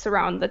box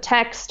around the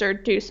text, or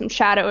do some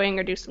shadowing,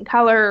 or do some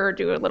color, or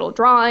do a little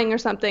drawing or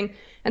something.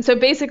 And so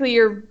basically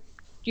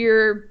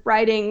you're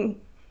writing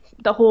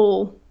the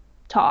whole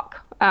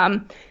talk.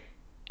 And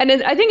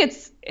I think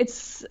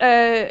it's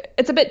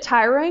a bit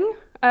tiring,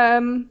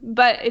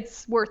 but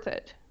it's worth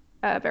it,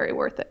 very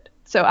worth it.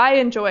 So I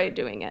enjoy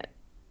doing it.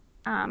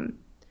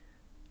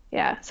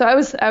 Yeah. So I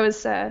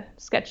was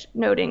sketch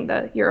noting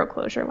the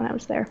Euroclosure when I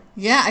was there.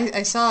 Yeah,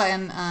 I saw,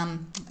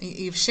 and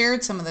you've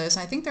shared some of those.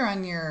 I think they're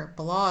on your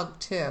blog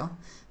too.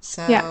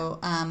 So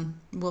yeah.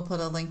 We'll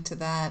put a link to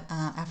that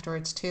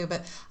afterwards too.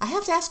 But I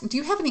have to ask, do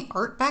you have any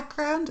art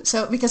background?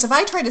 So, because if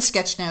I try to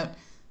sketch note,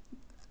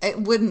 it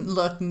wouldn't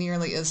look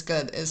nearly as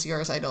good as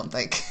yours, I don't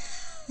think.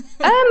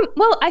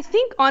 Well, I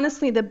think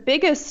honestly the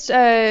biggest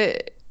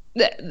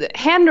the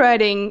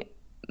handwriting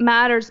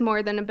matters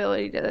more than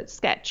ability to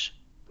sketch,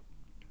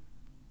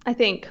 I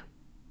think.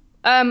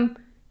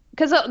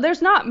 Because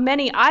there's not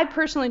many, I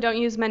personally don't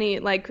use many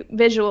like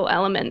visual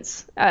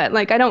elements.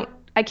 Like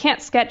I can't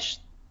sketch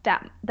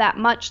that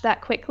much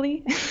that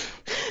quickly.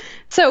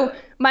 So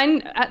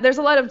mine, there's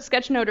a lot of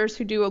sketchnoters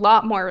who do a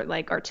lot more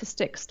like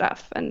artistic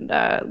stuff and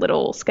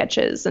little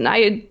sketches, and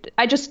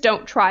I just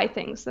don't try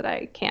things that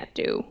I can't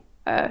do.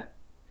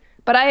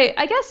 But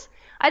I guess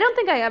I don't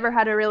think I ever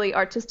had a really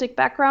artistic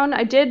background.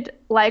 I did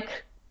like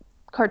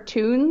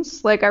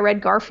cartoons. Like I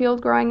read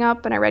Garfield growing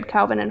up, and I read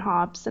Calvin and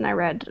Hobbes, and I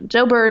read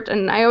Gilbert,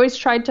 and I always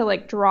tried to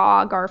like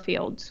draw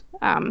Garfield.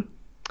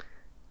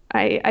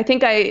 I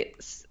think I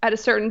at a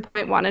certain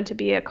point wanted to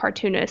be a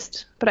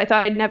cartoonist, but I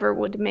thought I never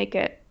would make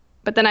it.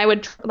 But then I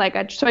would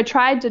so I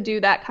tried to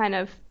do that kind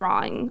of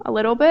drawing a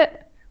little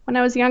bit when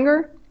I was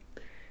younger.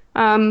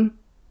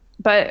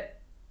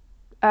 But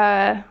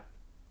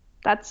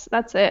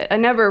that's it. I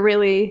never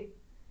really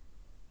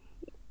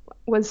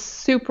was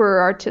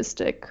super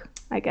artistic,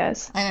 I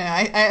guess. I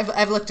don't know.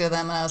 I've looked at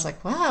them and I was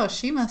like, wow,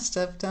 she must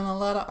have done a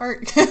lot of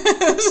art.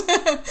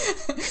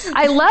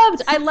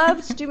 I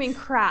loved doing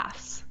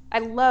crafts. I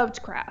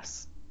loved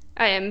crafts.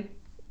 My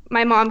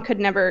mom could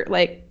never,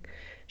 like,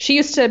 she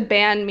used to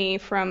ban me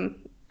from,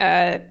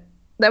 that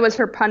was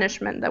her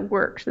punishment that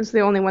worked. This is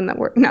the only one that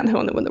worked, not the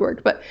only one that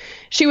worked, but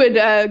she would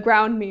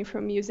ground me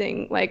from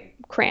using like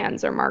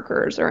crayons or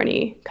markers or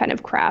any kind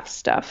of craft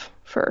stuff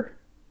for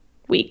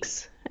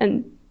weeks.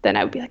 And then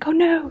I would be like, oh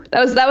no, that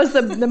was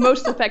the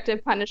most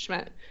effective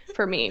punishment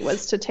for me,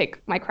 was to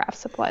take my craft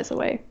supplies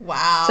away.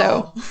 Wow.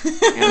 So,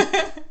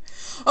 yeah.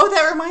 Oh,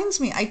 that reminds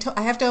me. I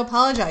have to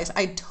apologize.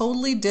 I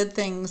totally did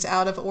things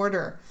out of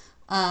order.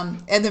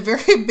 At the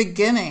very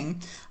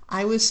beginning,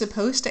 I was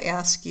supposed to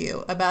ask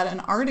you about an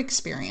art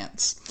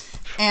experience.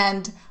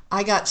 And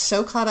I got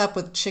so caught up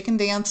with chicken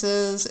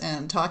dances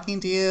and talking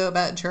to you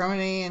about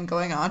Germany and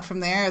going on from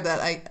there that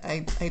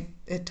I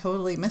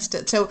totally missed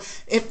it. So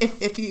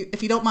if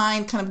you don't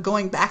mind kind of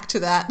going back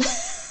to that,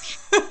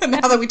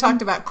 now that we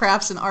talked about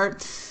crafts and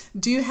art,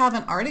 do you have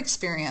an art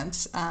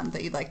experience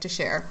that you'd like to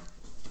share?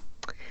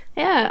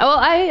 Yeah. Well,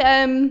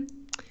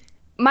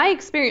 my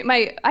experience,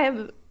 I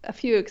have a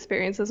few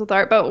experiences with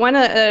art, but one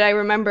that I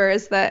remember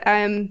is that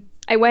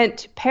I went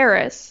to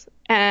Paris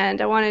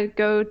and I wanted to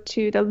go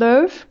to the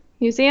Louvre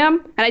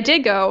Museum, and I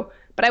did go,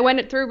 but I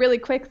went through really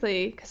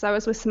quickly because I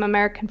was with some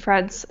American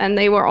friends and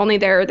they were only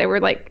there. It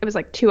was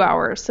like 2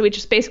 hours, so we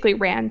just basically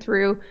ran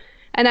through.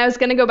 And I was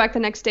gonna go back the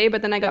next day,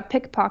 but then I got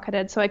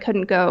pickpocketed, so I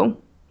couldn't go.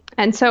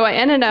 And so I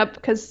ended up,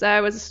 because I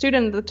was a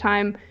student at the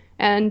time,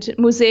 and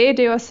Musée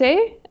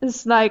d'Orsay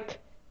is like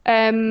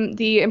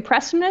the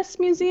Impressionist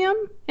Museum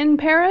in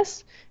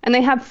Paris, and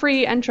they have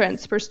free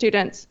entrance for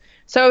students.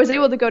 So I was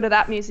able to go to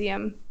that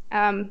museum,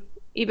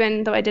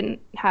 even though I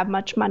didn't have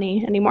much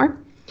money anymore.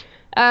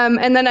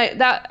 And then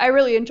I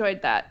really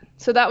enjoyed that.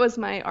 So that was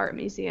my art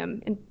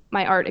museum and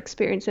my art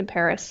experience in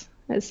Paris,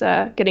 is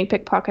getting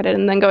pickpocketed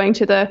and then going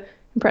to the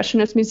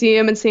Impressionist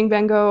Museum and seeing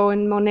Van Gogh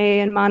and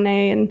Monet and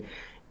Manet and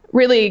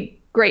really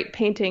great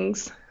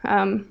paintings.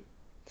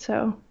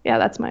 So yeah,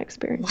 that's my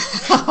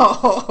experience.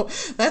 Wow,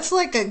 that's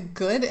like a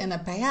good and a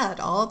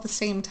bad all at the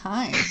same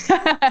time.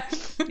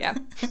 Yeah.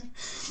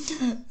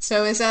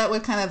 So is that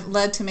what kind of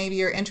led to maybe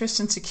your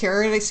interest in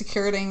securing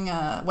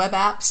web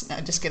apps?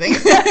 No, just kidding.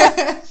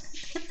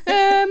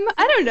 I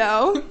don't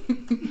know.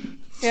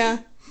 Yeah.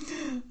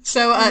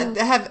 So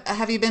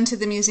have you been to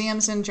the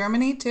museums in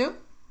Germany too?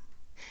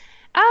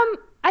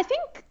 I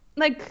think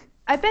like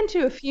I've been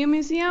to a few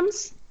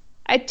museums.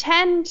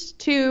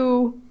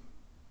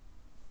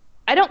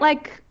 I don't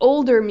like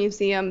older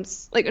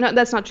museums. Like, no,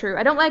 that's not true.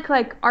 I don't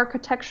like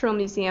architectural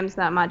museums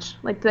that much.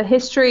 Like the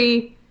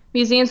history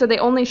museums where they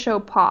only show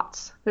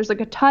pots. There's like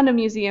a ton of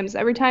museums.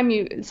 Every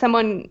time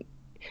someone,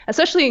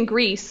 especially in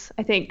Greece,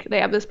 I think they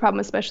have this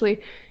problem,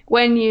 especially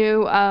when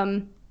you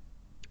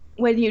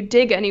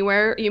dig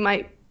anywhere, you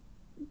might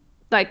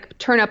like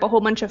turn up a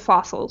whole bunch of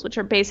fossils, which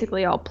are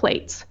basically all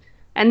plates.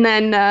 And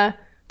then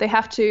they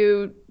have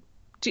to,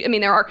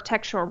 they're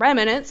architectural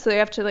remnants, so they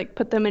have to like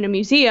put them in a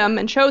museum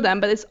and show them,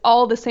 but it's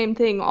all the same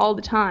thing all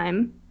the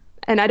time,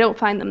 and I don't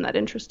find them that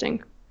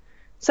interesting.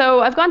 So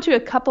I've gone to a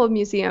couple of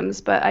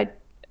museums, but I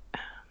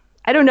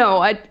don't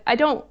know. I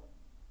don't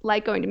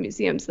like going to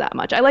museums that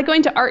much. I like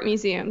going to art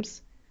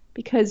museums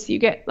because you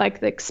get like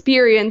the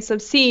experience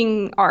of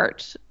seeing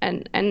art,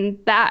 and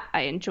that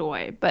I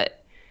enjoy,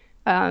 but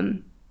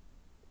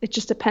it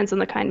just depends on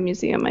the kind of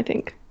museum, I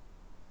think.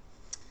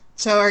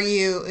 So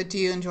do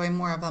you enjoy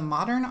more of the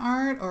modern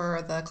art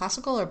or the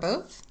classical or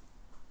both?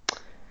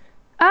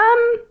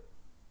 I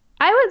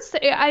would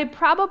say I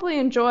probably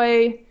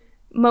enjoy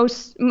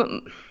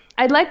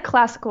I like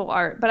classical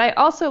art, but I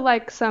also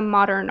like some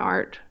modern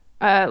art.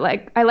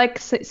 Like I like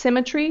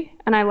symmetry,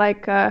 and I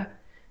like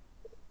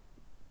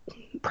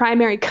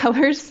primary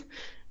colors,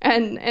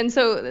 and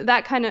so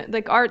that kind of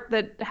like art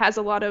that has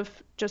a lot of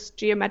just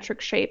geometric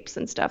shapes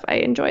and stuff. I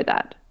enjoy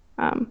that.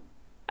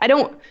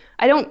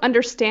 I don't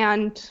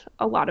understand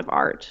a lot of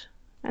art,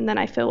 and then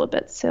I feel a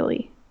bit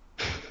silly.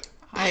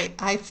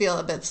 I feel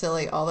a bit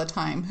silly all the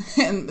time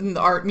in the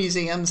art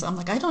museums. I'm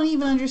like, I don't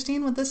even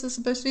understand what this is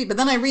supposed to be. But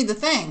then I read the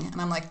thing,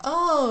 and I'm like,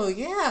 oh,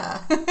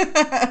 yeah,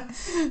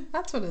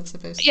 that's what it's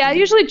supposed to be. Yeah, I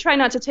usually try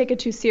not to take it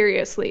too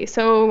seriously.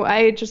 So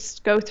I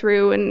just go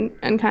through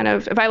and kind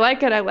of, if I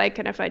like it, I like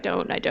it. If I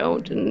don't, I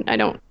don't. And I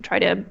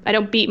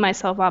don't beat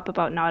myself up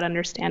about not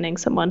understanding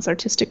someone's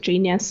artistic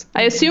genius.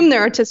 I assume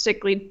they're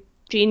artistically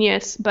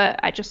genius, but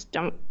I just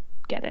don't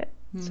get it.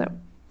 So.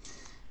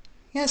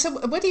 Yeah, so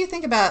what do you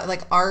think about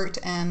like art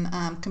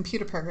and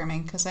computer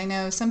programming? Because I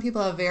know some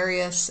people have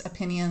various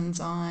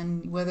opinions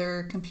on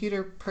whether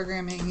computer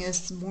programming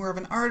is more of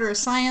an art or a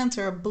science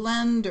or a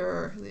blend,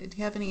 or do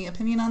you have any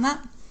opinion on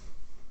that?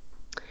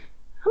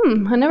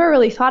 I never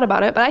really thought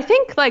about it, but I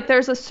think like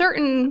there's a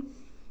certain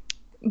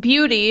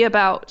beauty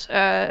about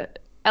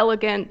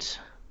elegant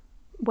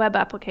web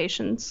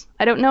applications.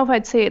 I don't know if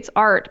I'd say it's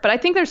art, but I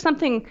think I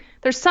think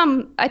there's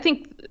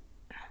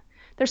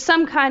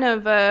some kind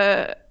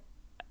of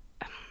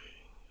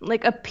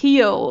like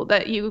appeal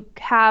that you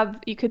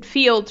could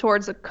feel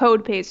towards a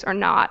code base or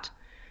not.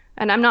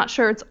 And I'm not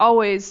sure it's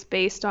always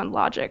based on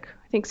logic.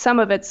 I think some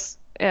of it's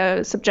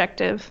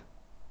subjective,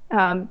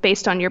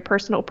 based on your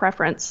personal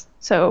preference.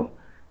 So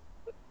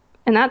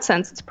in that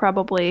sense, it's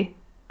probably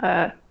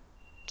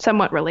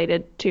somewhat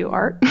related to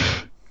art.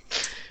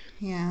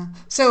 Yeah.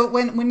 So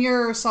when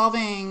you're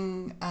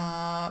solving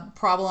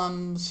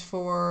problems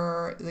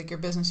for like your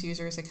business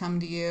users that come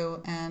to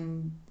you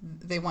and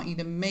they want you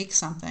to make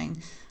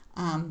something,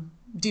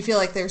 do you feel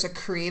like there's a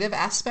creative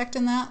aspect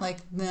in that? Like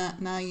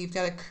now you've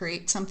got to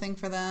create something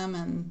for them,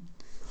 and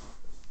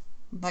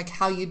like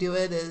how you do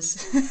it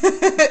is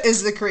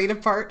is the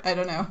creative part? I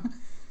don't know.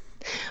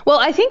 Well,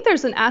 I think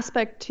there's an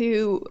aspect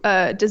to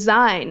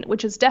design,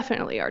 which is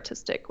definitely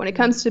artistic when it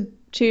comes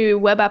to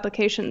web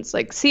applications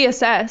like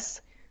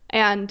CSS.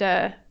 And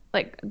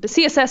like the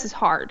CSS is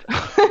hard.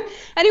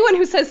 Anyone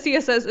who says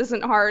CSS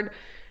isn't hard,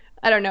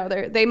 I don't know.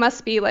 They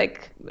must be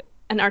like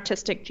an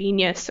artistic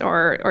genius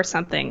or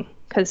something,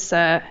 because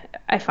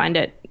I find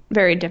it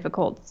very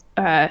difficult.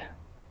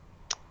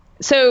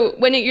 So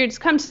when it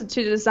comes to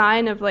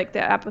design of like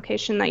the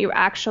application that you're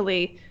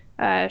actually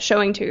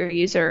showing to your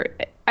user,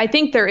 I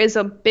think there is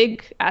a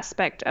big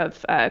aspect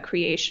of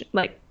creation,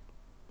 like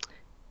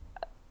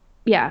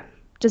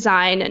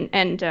design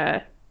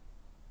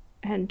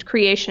and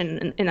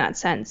creation in that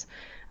sense.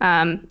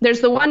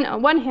 There's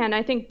on one hand,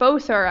 I think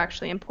both are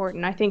actually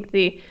important. I think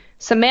the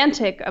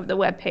semantic of the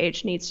web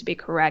page needs to be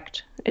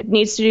correct. It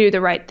needs to do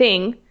the right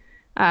thing.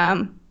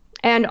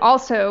 And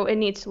also it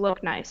needs to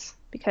look nice,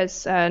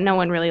 because no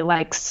one really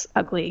likes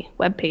ugly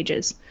web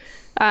pages.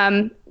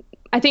 I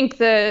think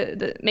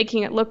the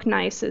making it look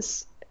nice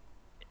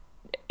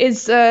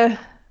is a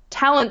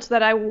talent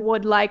that I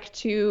would like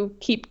to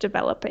keep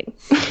developing.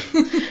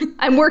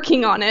 I'm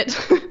working on it.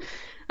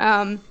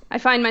 I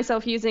find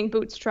myself using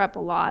Bootstrap a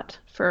lot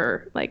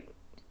for like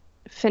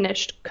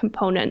finished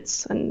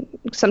components, and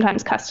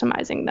sometimes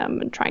customizing them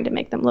and trying to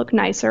make them look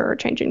nicer or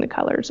changing the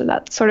colors or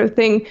that sort of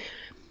thing.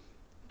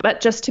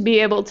 But just to be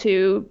able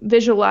to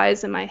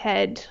visualize in my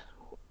head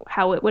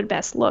how it would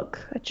best look,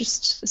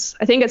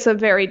 I think it's a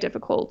very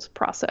difficult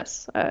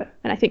process. And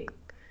I think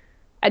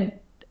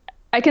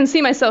I can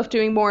see myself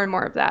doing more and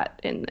more of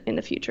that in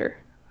the future.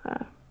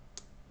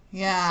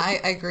 Yeah,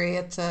 I agree.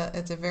 It's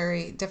a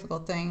very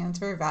difficult thing, and it's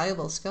a very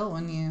valuable skill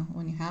when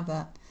you have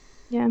that.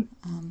 Yeah.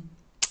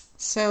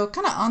 So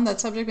kind of on that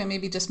subject, but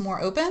maybe just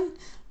more open.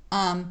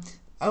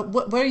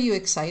 What are you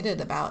excited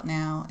about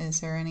now?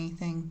 Is there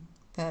anything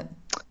that?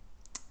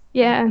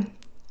 Yeah.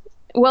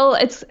 Well,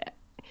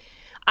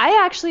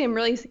 I actually am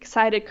really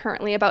excited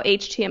currently about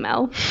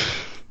HTML,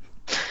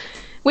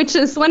 which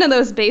is one of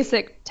those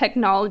basic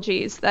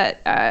technologies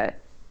that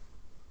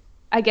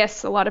I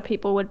guess a lot of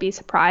people would be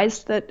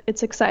surprised that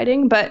it's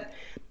exciting. But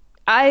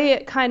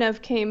I kind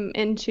of came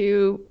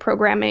into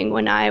programming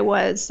when I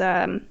was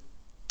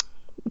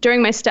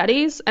during my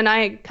studies, and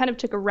I kind of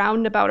took a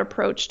roundabout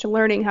approach to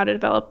learning how to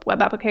develop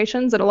web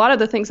applications. And a lot of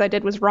the things I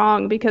did was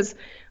wrong because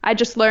I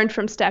just learned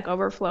from Stack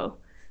Overflow.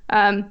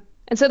 And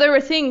so there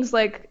were things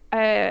like,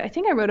 I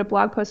think I wrote a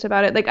blog post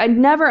about it. Like I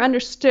never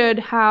understood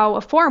how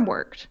a form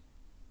worked,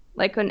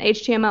 like an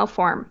HTML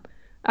form.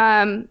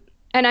 And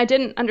I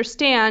didn't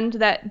understand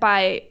that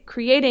by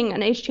creating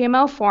an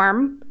HTML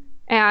form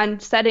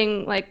and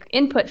setting like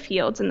input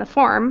fields in the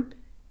form,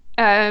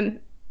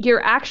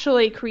 you're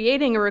actually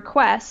creating a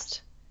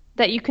request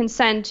that you can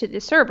send to the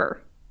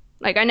server.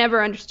 Like I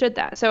never understood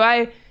that. So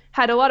I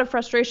had a lot of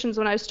frustrations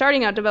when I was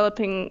starting out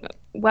developing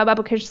web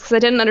applications because I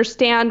didn't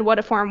understand what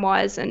a form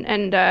was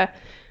and how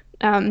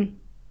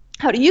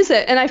to use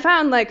it. And I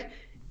found like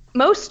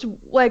most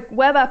like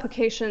web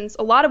applications,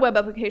 a lot of web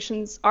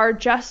applications are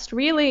just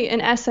really in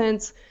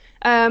essence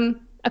a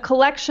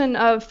collection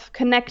of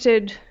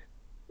connected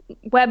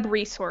web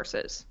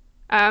resources.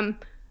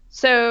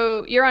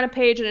 So you're on a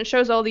page and it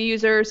shows all the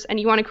users and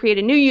you want to create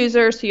a new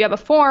user. So you have a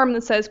form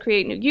that says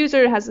create new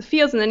user. It has the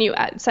fields, and then you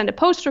send a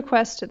post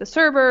request to the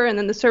server, and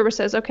then the server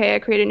says, okay, I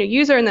create a new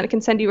user, and then it can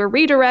send you a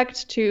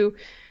redirect to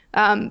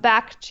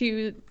back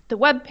to the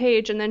web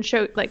page, and then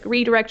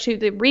redirect to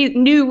the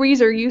new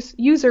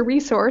user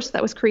resource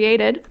that was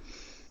created.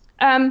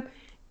 And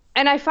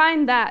I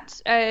find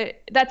that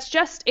that's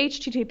just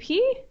HTTP.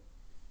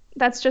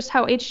 That's just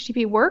how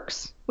HTTP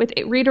works with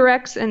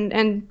redirects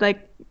and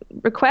like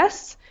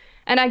requests.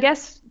 And I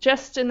guess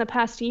just in the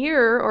past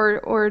year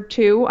or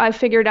two, I've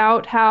figured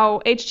out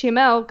how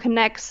HTML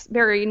connects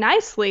very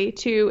nicely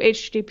to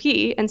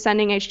HTTP and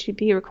sending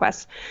HTTP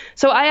requests.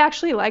 So I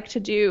actually like to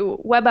do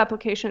web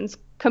applications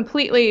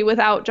completely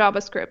without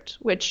JavaScript,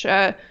 which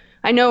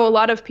I know a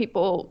lot of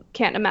people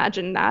can't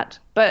imagine that,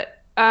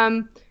 but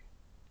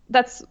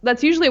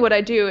that's usually what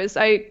I do is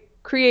I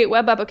create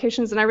web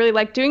applications, and I really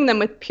like doing them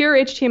with pure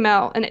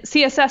HTML and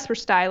CSS for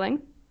styling.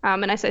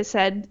 And as I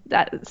said,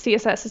 that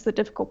CSS is the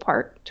difficult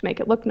part to make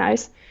it look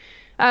nice.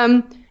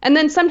 And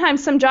then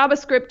sometimes some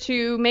JavaScript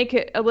to make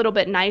it a little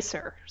bit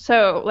nicer.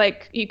 So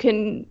like you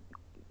can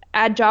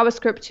add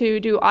JavaScript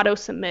to do auto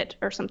submit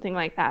or something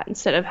like that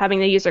instead of having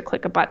the user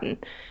click a button.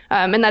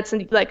 And that's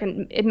like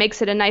it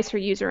makes it a nicer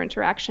user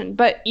interaction.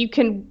 But you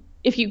can,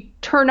 if you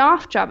turn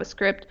off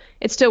JavaScript,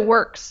 it still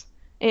works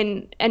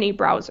in any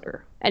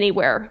browser,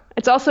 anywhere.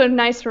 It's also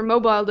nice for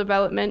mobile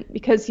development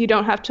because you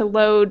don't have to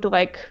load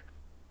like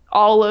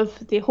all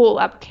of the whole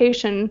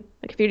application.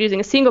 Like if you're using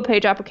a single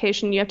page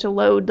application, you have to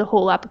load the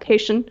whole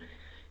application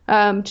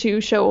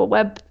to show a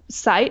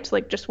website,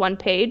 like just one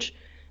page.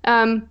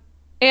 And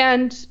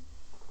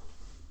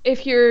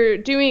if you're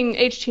doing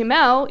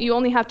HTML, you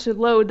only have to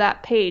load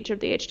that page of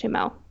the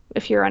HTML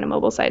if you're on a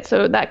mobile site.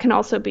 So that can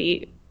also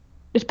be,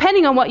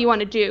 depending on what you want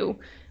to do,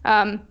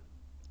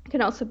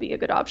 can also be a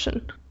good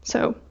option.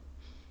 So,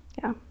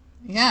 yeah.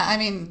 Yeah, I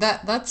mean,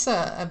 that's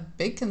a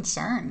big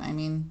concern. I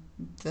mean,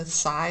 the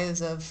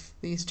size of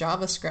these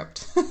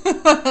JavaScript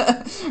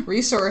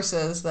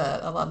resources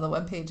that a lot of the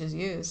web pages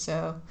use.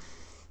 So,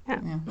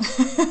 yeah.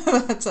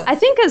 I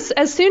think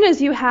as soon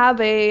as you have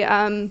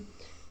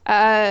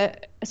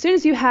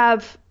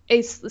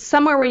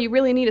somewhere where you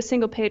really need a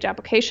single page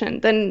application,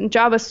 then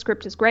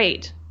JavaScript is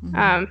great.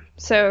 Mm-hmm.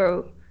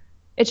 So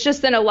it's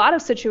just in a lot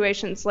of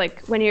situations,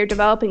 like when you're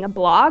developing a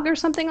blog or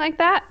something like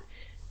that,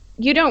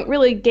 you don't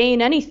really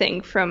gain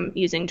anything from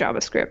using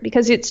JavaScript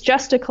because it's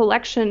just a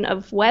collection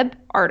of web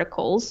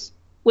articles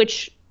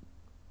which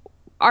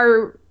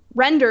are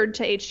rendered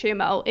to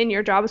HTML in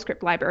your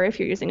JavaScript library if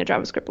you're using a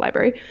JavaScript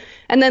library,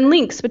 and then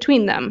links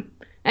between them.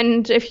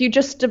 And if you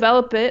just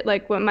develop it,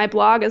 like when my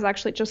blog is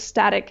actually just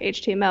static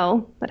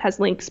HTML that has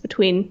links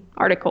between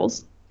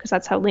articles, because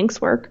that's how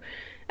links work.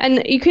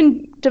 And you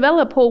can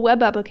develop whole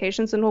web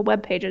applications and whole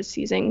web pages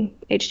using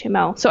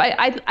HTML. So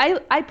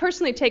I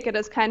personally take it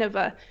as kind of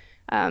a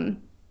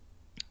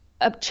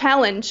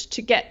challenge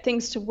to get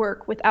things to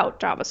work without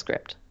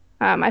JavaScript.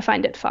 I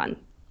find it fun.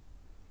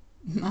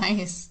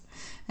 Nice.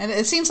 And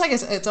it seems like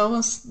it's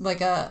almost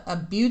like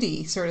a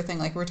beauty sort of thing.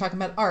 Like we're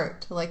talking about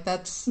art. Like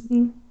that's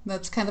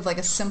kind of like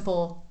a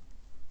simple,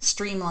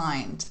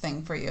 streamlined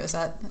thing for you. Is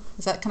that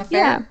kind of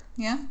fair?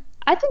 Yeah.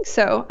 I think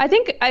so. I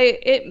think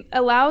it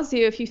allows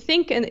you, if you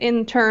think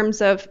in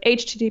terms of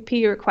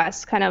HTTP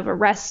requests, kind of a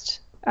REST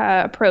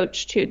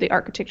approach to the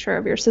architecture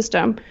of your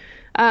system,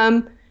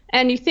 and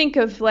you think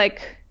of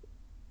like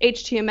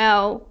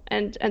HTML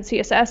and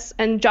CSS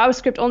and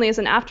JavaScript only as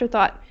an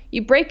afterthought,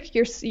 you break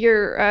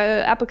your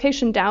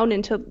application down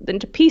into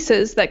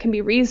pieces that can be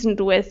reasoned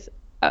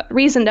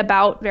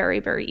about very,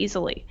 very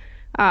easily.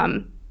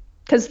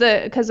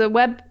 Because a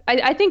web,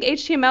 I think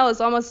HTML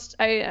is almost,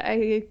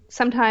 I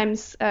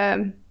sometimes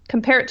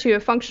compare it to a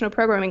functional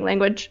programming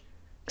language,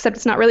 except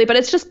it's not really, but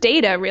it's just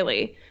data,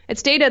 really.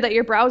 It's data that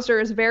your browser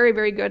is very,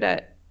 very good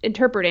at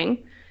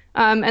interpreting.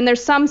 And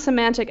there's some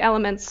semantic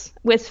elements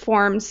with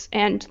forms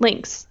and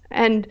links.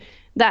 And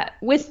that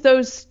with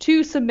those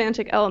two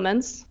semantic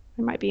elements,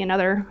 there might be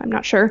another, I'm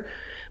not sure.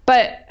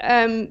 But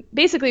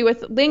basically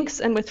with links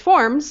and with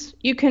forms,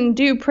 you can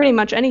do pretty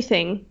much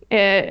anything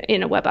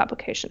in a web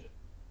application.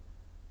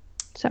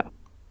 So.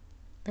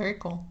 Very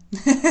cool.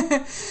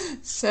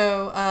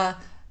 So I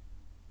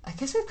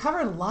guess we've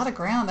covered a lot of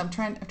ground. I'm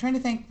trying to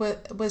think.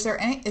 Is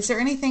there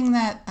anything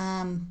that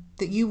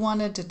that you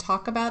wanted to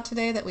talk about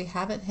today that we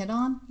haven't hit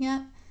on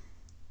yet?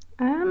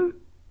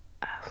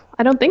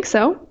 I don't think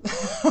so.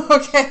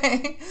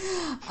 Okay.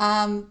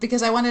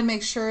 Because I wanted to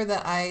make sure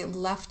that I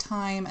left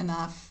time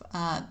enough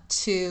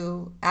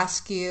to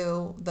ask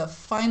you the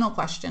final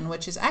question,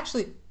 which is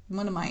actually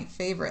one of my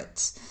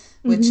favorites,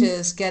 which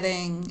is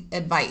getting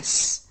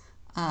advice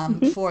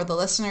for the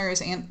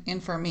listeners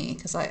and for me,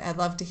 because I'd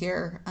love to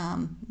hear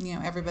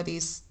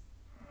everybody's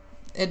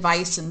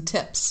advice and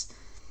tips.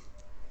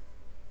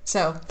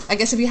 So I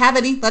guess if you have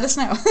any, let us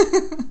know.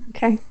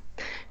 Okay.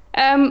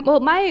 Well,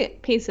 my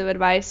piece of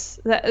advice,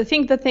 I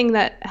think the thing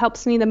that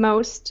helps me the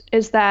most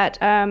is that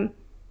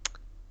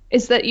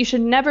you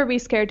should never be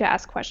scared to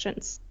ask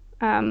questions.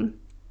 I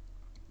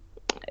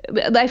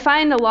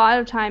find a lot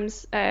of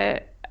times,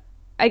 I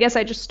guess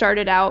I just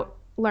started out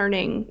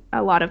learning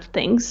a lot of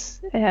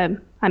things.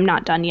 I'm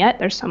not done yet.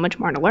 There's so much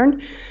more to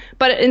learn.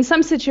 But in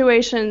some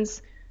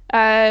situations,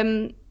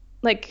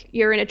 like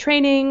you're in a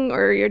training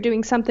or you're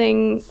doing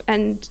something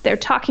and they're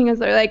talking as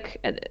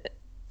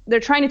they're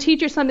trying to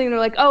teach you something. And they're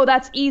like, oh,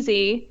 that's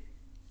easy.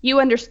 You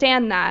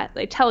understand that.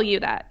 They tell you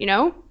that,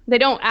 They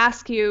don't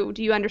ask you,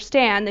 do you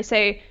understand? They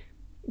say,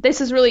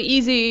 this is really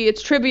easy.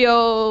 It's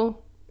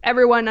trivial.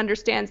 Everyone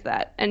understands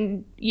that.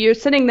 And you're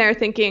sitting there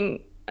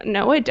thinking,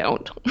 no, I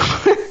don't.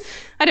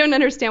 I don't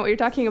understand what you're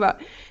talking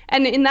about.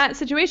 And in that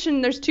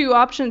situation, there's two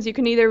options. You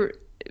can either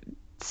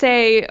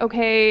say,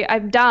 okay,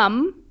 I'm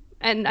dumb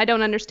and I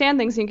don't understand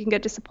things, and you can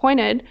get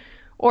disappointed.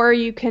 or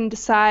you can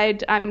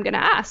decide I'm going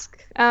to ask.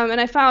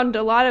 And I found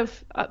a lot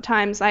of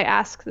times I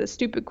ask the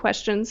stupid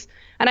questions,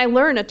 and I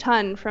learn a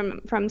ton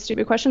from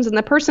stupid questions. And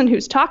the person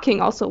who's talking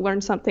also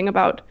learns something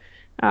about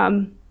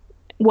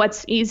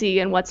what's easy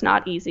and what's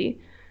not easy.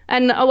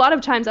 And a lot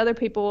of times other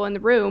people in the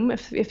room,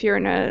 if you're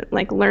in a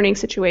like learning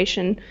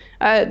situation,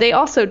 they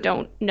also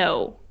don't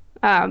know.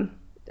 And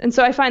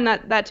so I find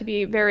that to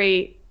be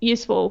very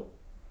useful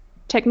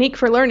technique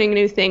for learning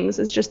new things,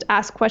 is just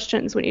ask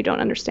questions when you don't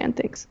understand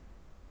things.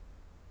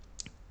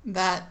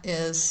 That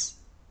is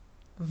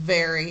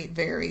very,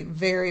 very,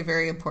 very,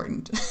 very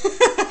important.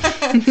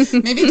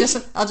 Maybe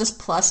I'll just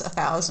plus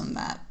 1,000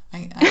 that.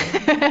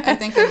 I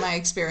think in my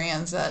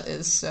experience that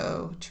is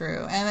so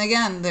true. And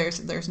again,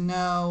 there's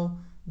no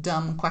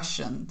dumb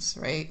questions,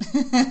 right?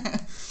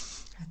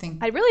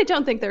 I really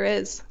don't think there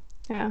is.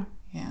 Yeah.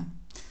 Yeah.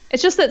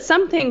 It's just that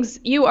some things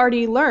you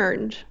already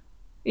learned,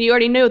 you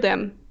already know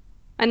them,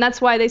 and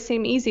that's why they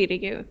seem easy to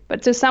you.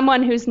 But to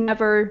someone who's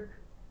never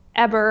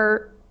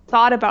ever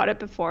thought about it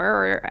before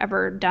or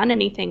ever done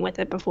anything with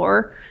it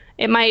before,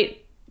 it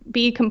might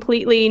be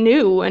completely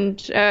new.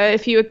 And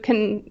if you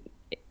can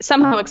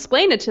somehow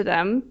explain it to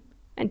them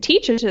and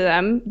teach it to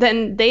them,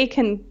 then they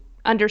can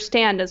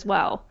understand as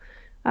well.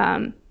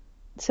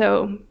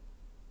 So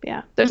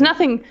yeah, there's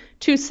nothing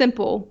too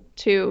simple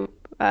to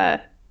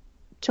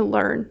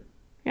learn.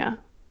 Yeah,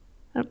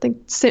 I don't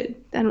think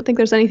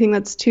there's anything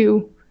that's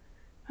too.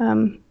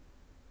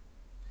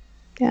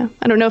 Yeah,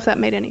 I don't know if that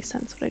made any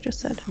sense what I just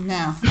said.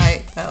 No,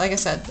 like I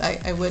said,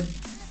 I would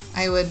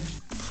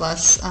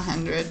plus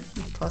 100,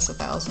 plus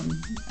 1,000.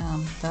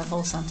 That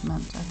whole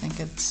sentiment. I think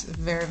it's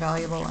very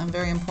valuable and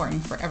very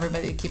important for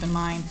everybody to keep in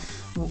mind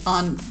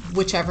on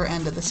whichever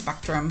end of the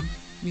spectrum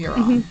you're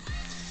on.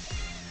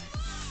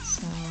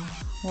 So,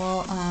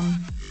 well,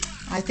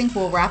 I think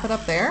we'll wrap it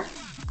up there.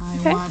 I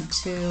want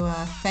to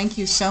thank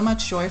you so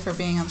much, Joy, for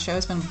being on the show.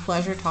 It's been a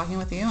pleasure talking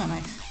with you, and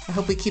I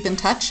hope we keep in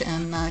touch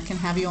and can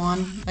have you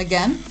on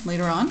again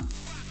later on.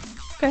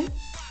 Okay.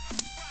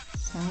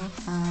 So,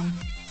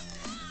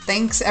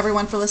 thanks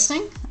everyone for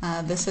listening.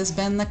 This has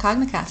been the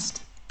Cognicast.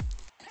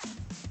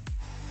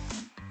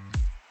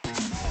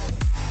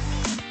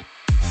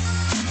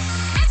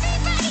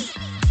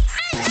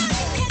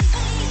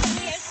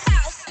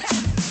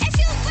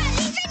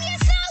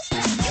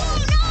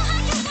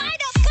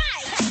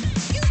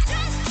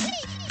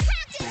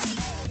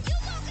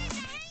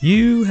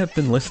 You have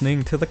been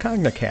listening to the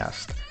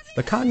Cognicast.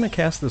 The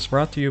Cognicast is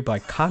brought to you by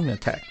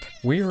Cognitect.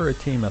 We are a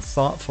team of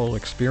thoughtful,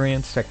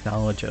 experienced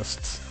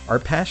technologists. Our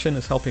passion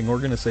is helping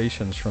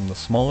organizations from the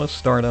smallest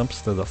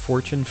startups to the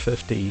Fortune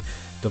 50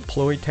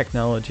 deploy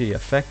technology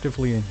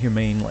effectively and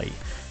humanely.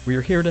 We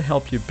are here to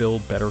help you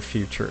build better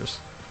futures.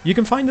 You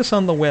can find us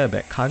on the web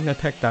at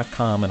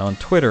cognitect.com and on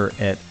Twitter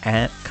at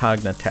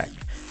 @Cognitect.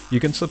 You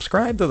can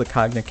subscribe to the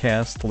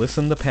Cognicast,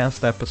 listen to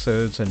past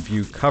episodes, and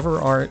view cover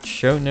art,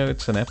 show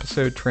notes, and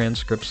episode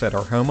transcripts at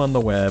our home on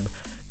the web,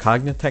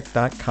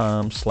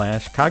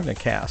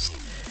 cognitect.com/Cognicast.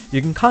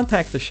 You can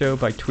contact the show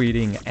by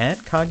tweeting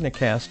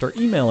 @Cognicast or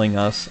emailing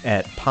us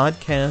at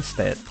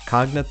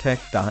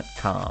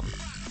podcast@cognitect.com.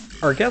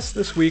 Our guest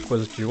this week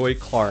was Joy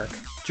Clark.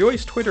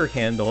 Joy's Twitter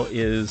handle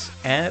is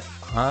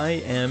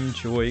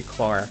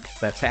 @IamJoyClark.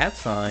 That's @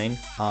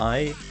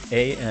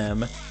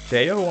 IamJoyClark.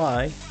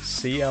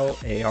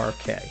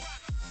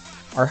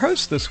 Our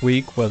host this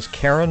week was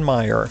Karen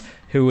Meyer,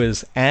 who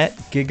is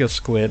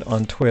 @Gigasquid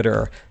on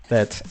Twitter.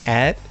 That's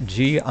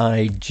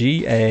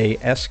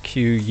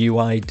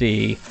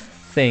 @GIGASQUID.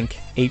 Think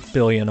 8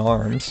 billion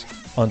arms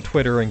on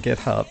Twitter and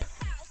GitHub.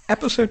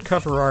 Episode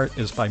cover art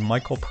is by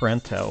Michael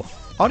Parento.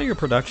 Audio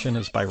production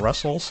is by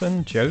Russ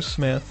Olson, Joe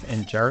Smith,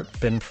 and Jarrett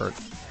Binford.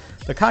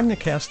 The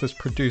Cognicast is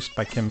produced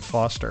by Kim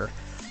Foster.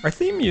 Our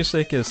theme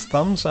music is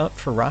Thumbs Up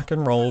for Rock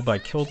and Roll by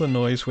Kill the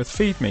Noise with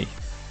Feed Me.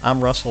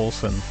 I'm Russ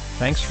Olson.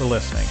 Thanks for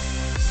listening.